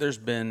doesn't? There's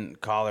been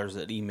collars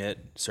that emit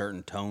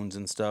certain tones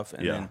and stuff,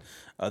 and then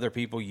other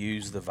people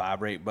use the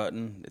vibrate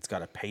button. It's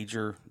got a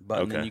pager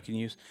button that you can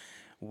use.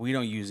 We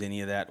don't use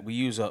any of that. We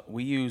use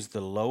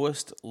the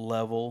lowest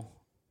level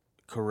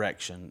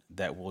correction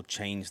that will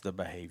change the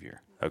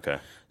behavior. Okay.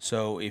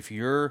 So if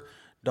your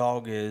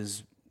dog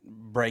is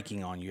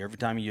braking on you every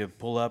time you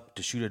pull up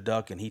to shoot a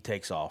duck and he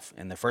takes off,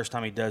 and the first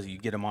time he does, you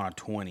get him on a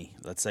 20.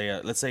 Let's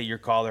say your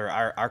collar,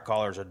 our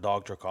collars are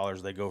dog trail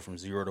collars. They go from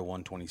 0 to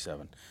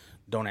 127.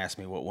 Don't ask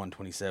me what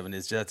 127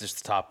 is. That's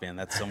just the top end.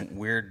 That's some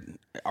weird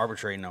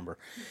arbitrary number.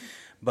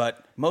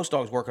 But most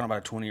dogs work on about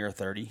a 20 or a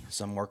 30.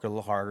 Some work a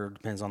little harder.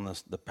 Depends on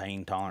the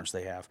pain tolerance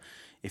they have.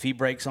 If he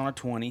breaks on a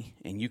 20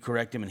 and you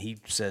correct him and he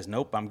says,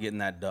 nope, I'm getting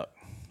that duck.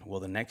 Well,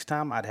 the next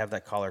time I'd have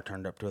that collar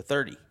turned up to a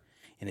 30.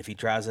 And if he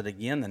tries it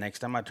again, the next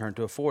time I turn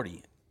to a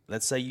 40.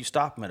 Let's say you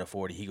stop him at a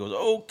 40. He goes,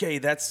 okay,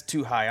 that's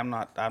too high. I'm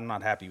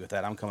not happy with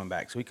that. I'm coming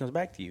back. So he comes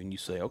back to you and you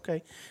say,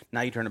 okay. Now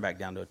you turn it back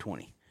down to a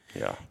 20.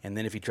 Yeah. And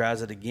then if he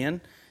tries it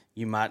again,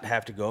 you might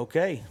have to go,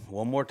 okay,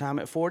 one more time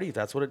at 40, if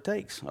that's what it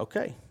takes.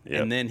 Okay.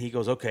 Yep. And then he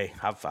goes, okay,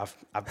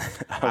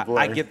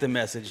 I get the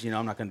message.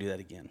 I'm not going to do that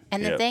again.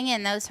 And the thing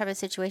in those type of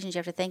situations you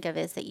have to think of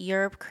is that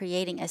you're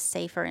creating a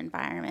safer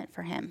environment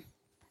for him.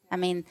 I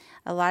mean,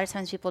 a lot of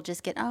times people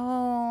just get,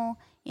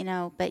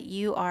 but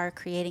you are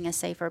creating a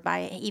safer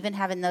by even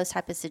having those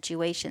type of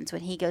situations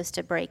when he goes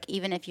to break,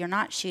 even if you're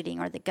not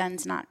shooting or the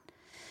gun's not,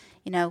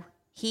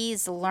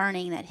 he's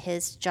learning that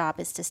his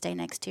job is to stay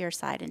next to your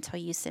side until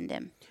you send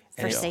him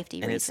for safety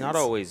reasons. And it's not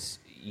always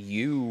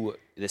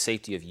the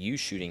safety of you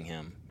shooting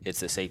him. It's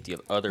the safety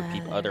of other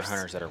people, other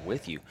hunters that are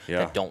with you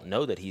that don't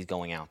know that he's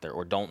going out there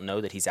or don't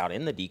know that he's out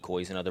in the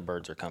decoys and other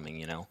birds are coming,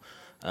 you know.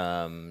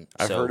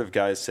 I've heard of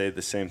guys say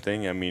the same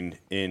thing. I mean,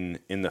 in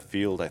the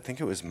field, I think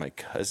it was my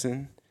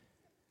cousin.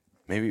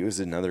 Maybe it was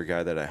another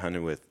guy that I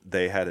hunted with.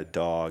 They had a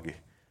dog.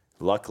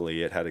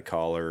 Luckily, it had a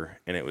collar,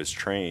 and it was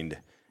trained.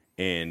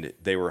 And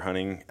they were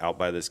hunting out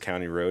by this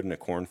county road in a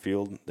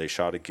cornfield. They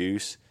shot a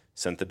goose,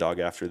 sent the dog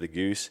after the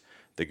goose.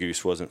 The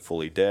goose wasn't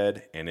fully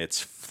dead, and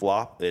it's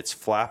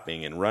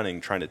flapping and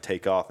running, trying to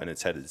take off, and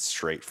it's headed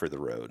straight for the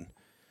road.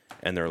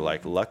 And they're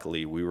like,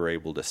 luckily, we were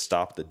able to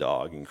stop the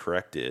dog and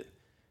correct it.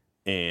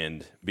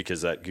 And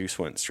because that goose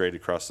went straight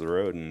across the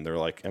road, and they're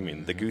like, I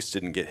mean, the goose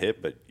didn't get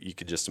hit, but you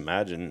could just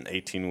imagine an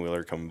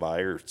 18-wheeler coming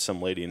by or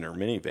some lady in her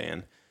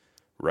minivan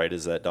right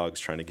as that dog's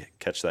trying to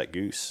catch that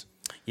goose.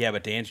 Yeah,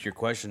 but to answer your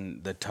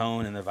question, the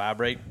tone and the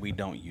vibrate, we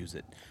don't use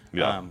it.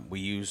 Yeah. We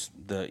use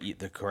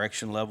the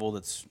correction level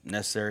that's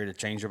necessary to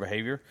change their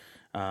behavior.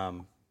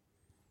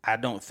 I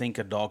don't think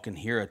a dog can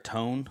hear a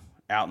tone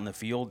out in the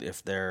field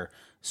if they're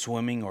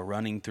swimming or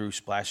running through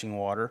splashing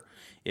water,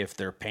 if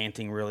they're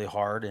panting really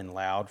hard and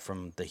loud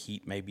from the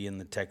heat maybe in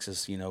the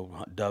Texas,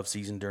 dove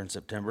season during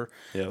September.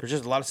 Yep. There's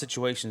just a lot of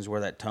situations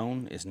where that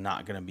tone is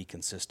not going to be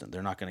consistent.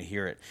 They're not going to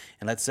hear it.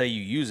 And let's say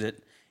you use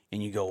it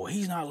and you go, well,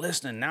 he's not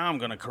listening. Now I'm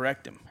going to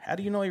correct him. How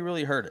do you know he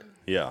really heard it?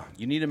 Yeah.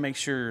 You need to make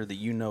sure that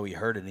you know he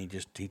heard it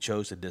and he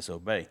chose to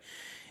disobey.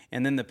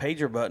 And then the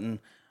pager button,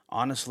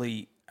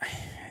 honestly,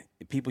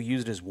 people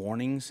use it as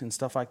warnings and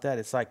stuff like that.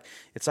 It's like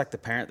the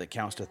parent that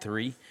counts to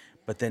 3,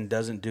 but then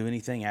doesn't do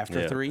anything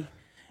after 3.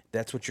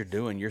 That's what you're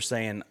doing. You're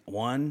saying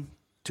 1,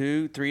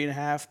 2,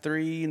 3.5,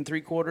 3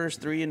 3/4,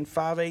 3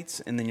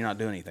 5/8, and then you're not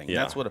doing anything. Yeah.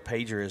 That's what a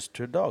pager is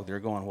to a dog. They're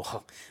going,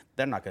 well,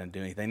 they're not going to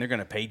do anything. They're going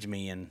to page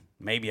me, and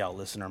maybe I'll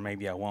listen or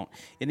maybe I won't.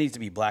 It needs to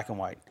be black and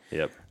white.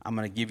 Yep. I'm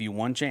going to give you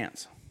one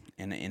chance.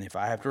 And if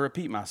I have to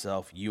repeat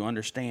myself, you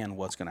understand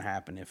what's going to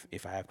happen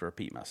if I have to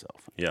repeat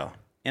myself. Yeah.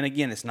 And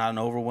again, it's not an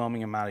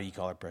overwhelming amount of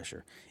e-collar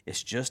pressure.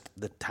 It's just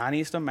the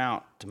tiniest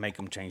amount to make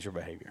them change their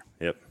behavior.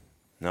 Yep.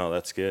 No,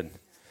 that's good.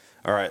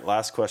 All right,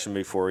 last question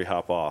before we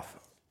hop off.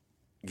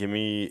 Give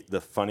me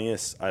the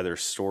funniest either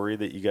story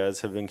that you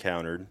guys have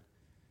encountered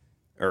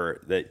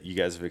or that you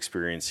guys have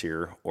experienced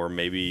here, or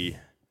maybe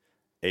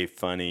a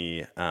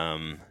funny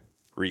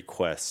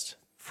request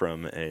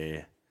from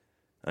an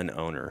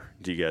owner.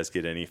 Do you guys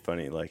get any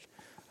funny, like,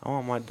 I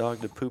want my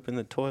dog to poop in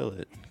the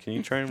toilet. Can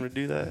you train him to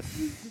do that?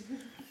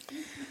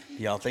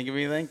 Y'all think of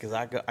anything? Because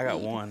I got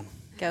one.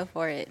 Go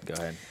for it. Go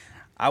ahead.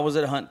 I was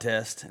at a hunt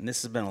test, and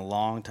this has been a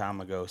long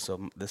time ago,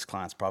 so this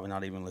client's probably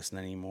not even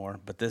listening anymore.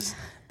 But this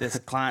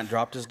client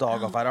dropped his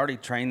dog off. I'd already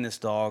trained this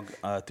dog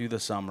through the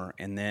summer,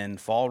 and then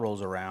fall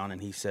rolls around,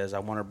 and he says, I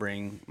want to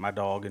bring my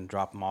dog and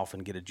drop him off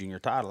and get a junior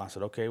title. I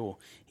said, okay. Well,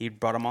 he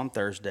brought him on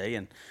Thursday,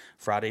 and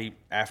Friday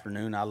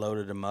afternoon I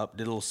loaded him up,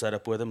 did a little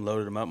setup with him,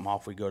 loaded him up, and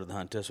off we go to the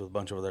hunt test with a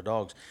bunch of other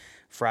dogs.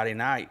 Friday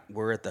night,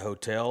 we're at the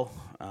hotel.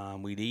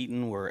 We'd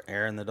eaten. We're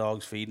airing the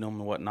dogs, feeding them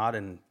and whatnot,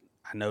 and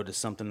I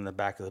noticed something in the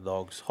back of the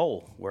dog's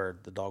hole where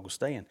the dog was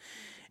staying.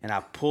 And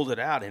I pulled it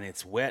out, and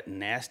it's wet and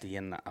nasty.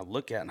 And I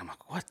look at it, and I'm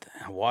like, what?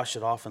 I wash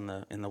it off in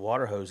the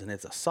water hose, and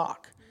it's a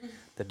sock.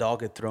 The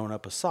dog had thrown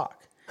up a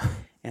sock.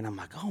 And I'm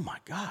like, oh, my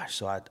gosh.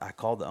 So I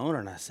called the owner,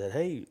 and I said,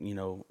 hey,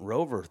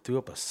 Rover threw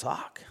up a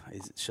sock.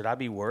 Should I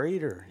be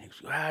worried? Or he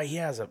goes, he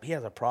has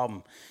a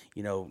problem,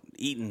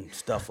 eating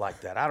stuff like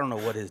that. I don't know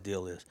what his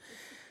deal is.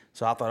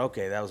 So I thought,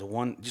 okay, that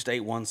was just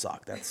ate one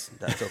sock. That's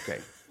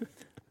okay.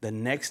 The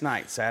next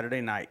night,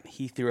 Saturday night,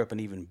 he threw up an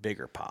even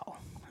bigger pile.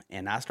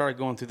 And I started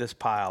going through this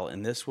pile,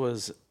 and this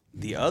was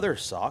the other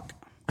sock.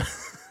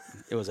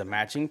 It was a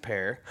matching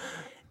pair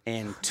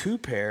and 2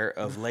 pair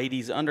of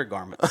ladies'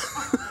 undergarments.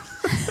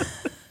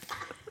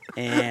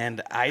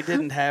 And I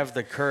didn't have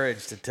the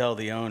courage to tell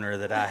the owner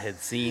that I had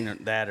seen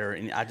that, or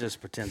I just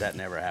pretend that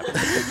never happened.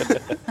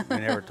 We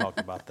never talked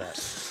about that.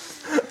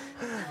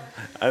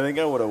 I think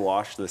I would have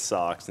washed the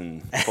socks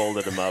and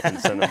folded them up and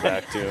sent them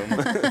back to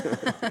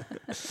him.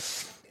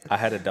 I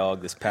had a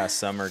dog this past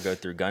summer go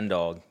through Gun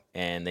Dog,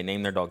 and they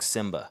named their dog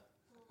Simba,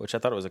 which I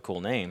thought it was a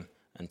cool name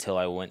until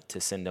I went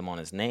to send him on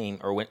his name,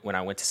 or when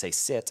I went to say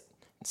sit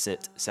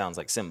sounds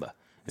like Simba.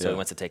 So he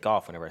went to take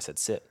off whenever I said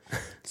sit.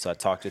 So I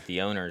talked with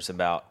the owners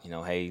about,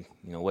 hey,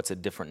 what's a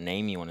different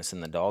name you want to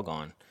send the dog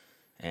on?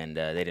 And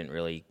they didn't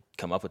really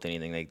come up with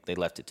anything. They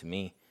left it to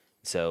me.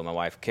 So my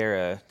wife,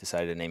 Kara,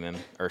 decided to name him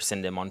or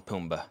send him on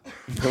Pumbaa.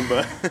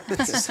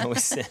 Pumbaa. So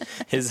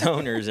his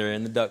owners are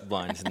in the duck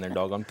blinds and their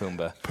dog on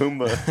Pumbaa.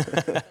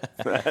 Pumbaa.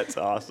 That's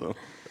awesome.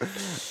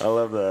 I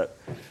love that.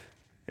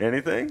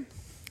 Anything?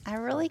 I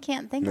really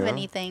can't think of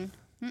anything.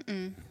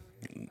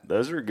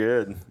 Those are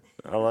good.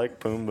 I like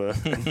Pumbaa.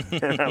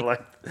 And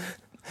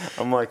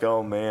I'm like,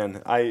 oh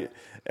man.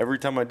 Every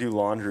time I do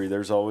laundry,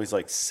 there's always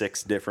like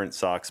 6 different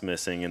socks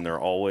missing, and they're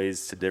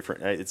always to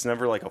different. It's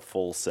never like a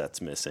full set's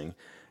missing.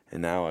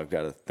 And now I've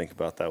got to think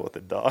about that with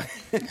a dog.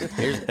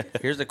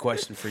 Here's a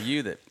question for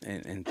you that,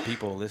 and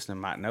people listening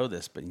might know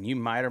this, but you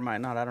might or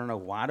might not. I don't know.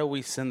 Why do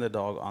we send the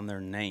dog on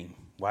their name?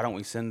 Why don't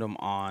we send them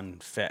on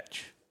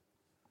fetch?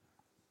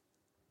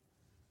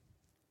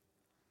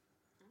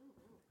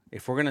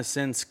 if we're gonna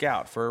send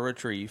Scout for a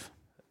retrieve,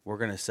 we're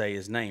gonna say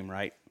his name,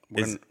 right?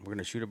 We're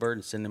gonna shoot a bird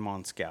and send him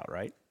on Scout,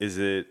 right? Is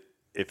it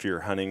if you're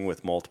hunting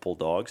with multiple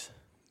dogs?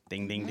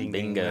 Ding, ding, ding,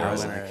 Bingo. ding. I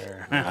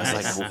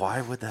was Well,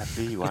 why would that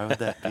be? Why would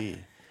that be?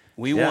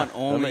 We Yeah, want that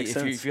only makes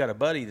if you sense. got a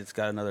buddy that's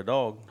got another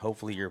dog.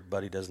 Hopefully, your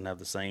buddy doesn't have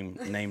the same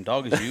named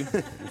dog as you.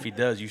 If he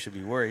does, you should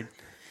be worried.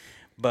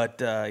 But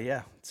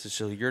yeah,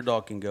 so your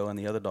dog can go and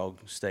the other dog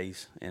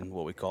stays and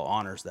what we call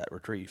honors that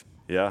retrieve.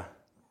 Yeah,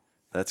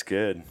 that's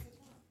good.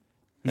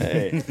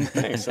 Hey,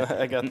 thanks.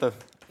 I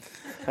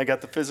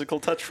got the physical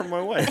touch from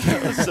my wife.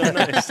 That was so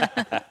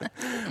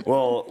nice.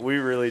 Well, we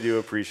really do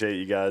appreciate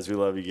you guys. We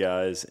love you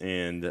guys,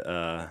 and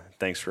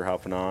thanks for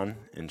hopping on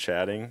and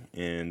chatting.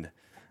 And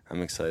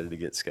I'm excited to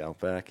get Scout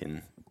back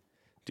and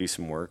do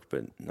some work,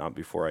 but not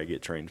before I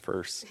get trained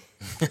first.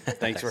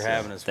 Thanks for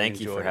having us. Thank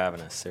you for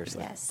having us.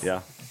 Seriously. Yes.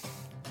 Yeah.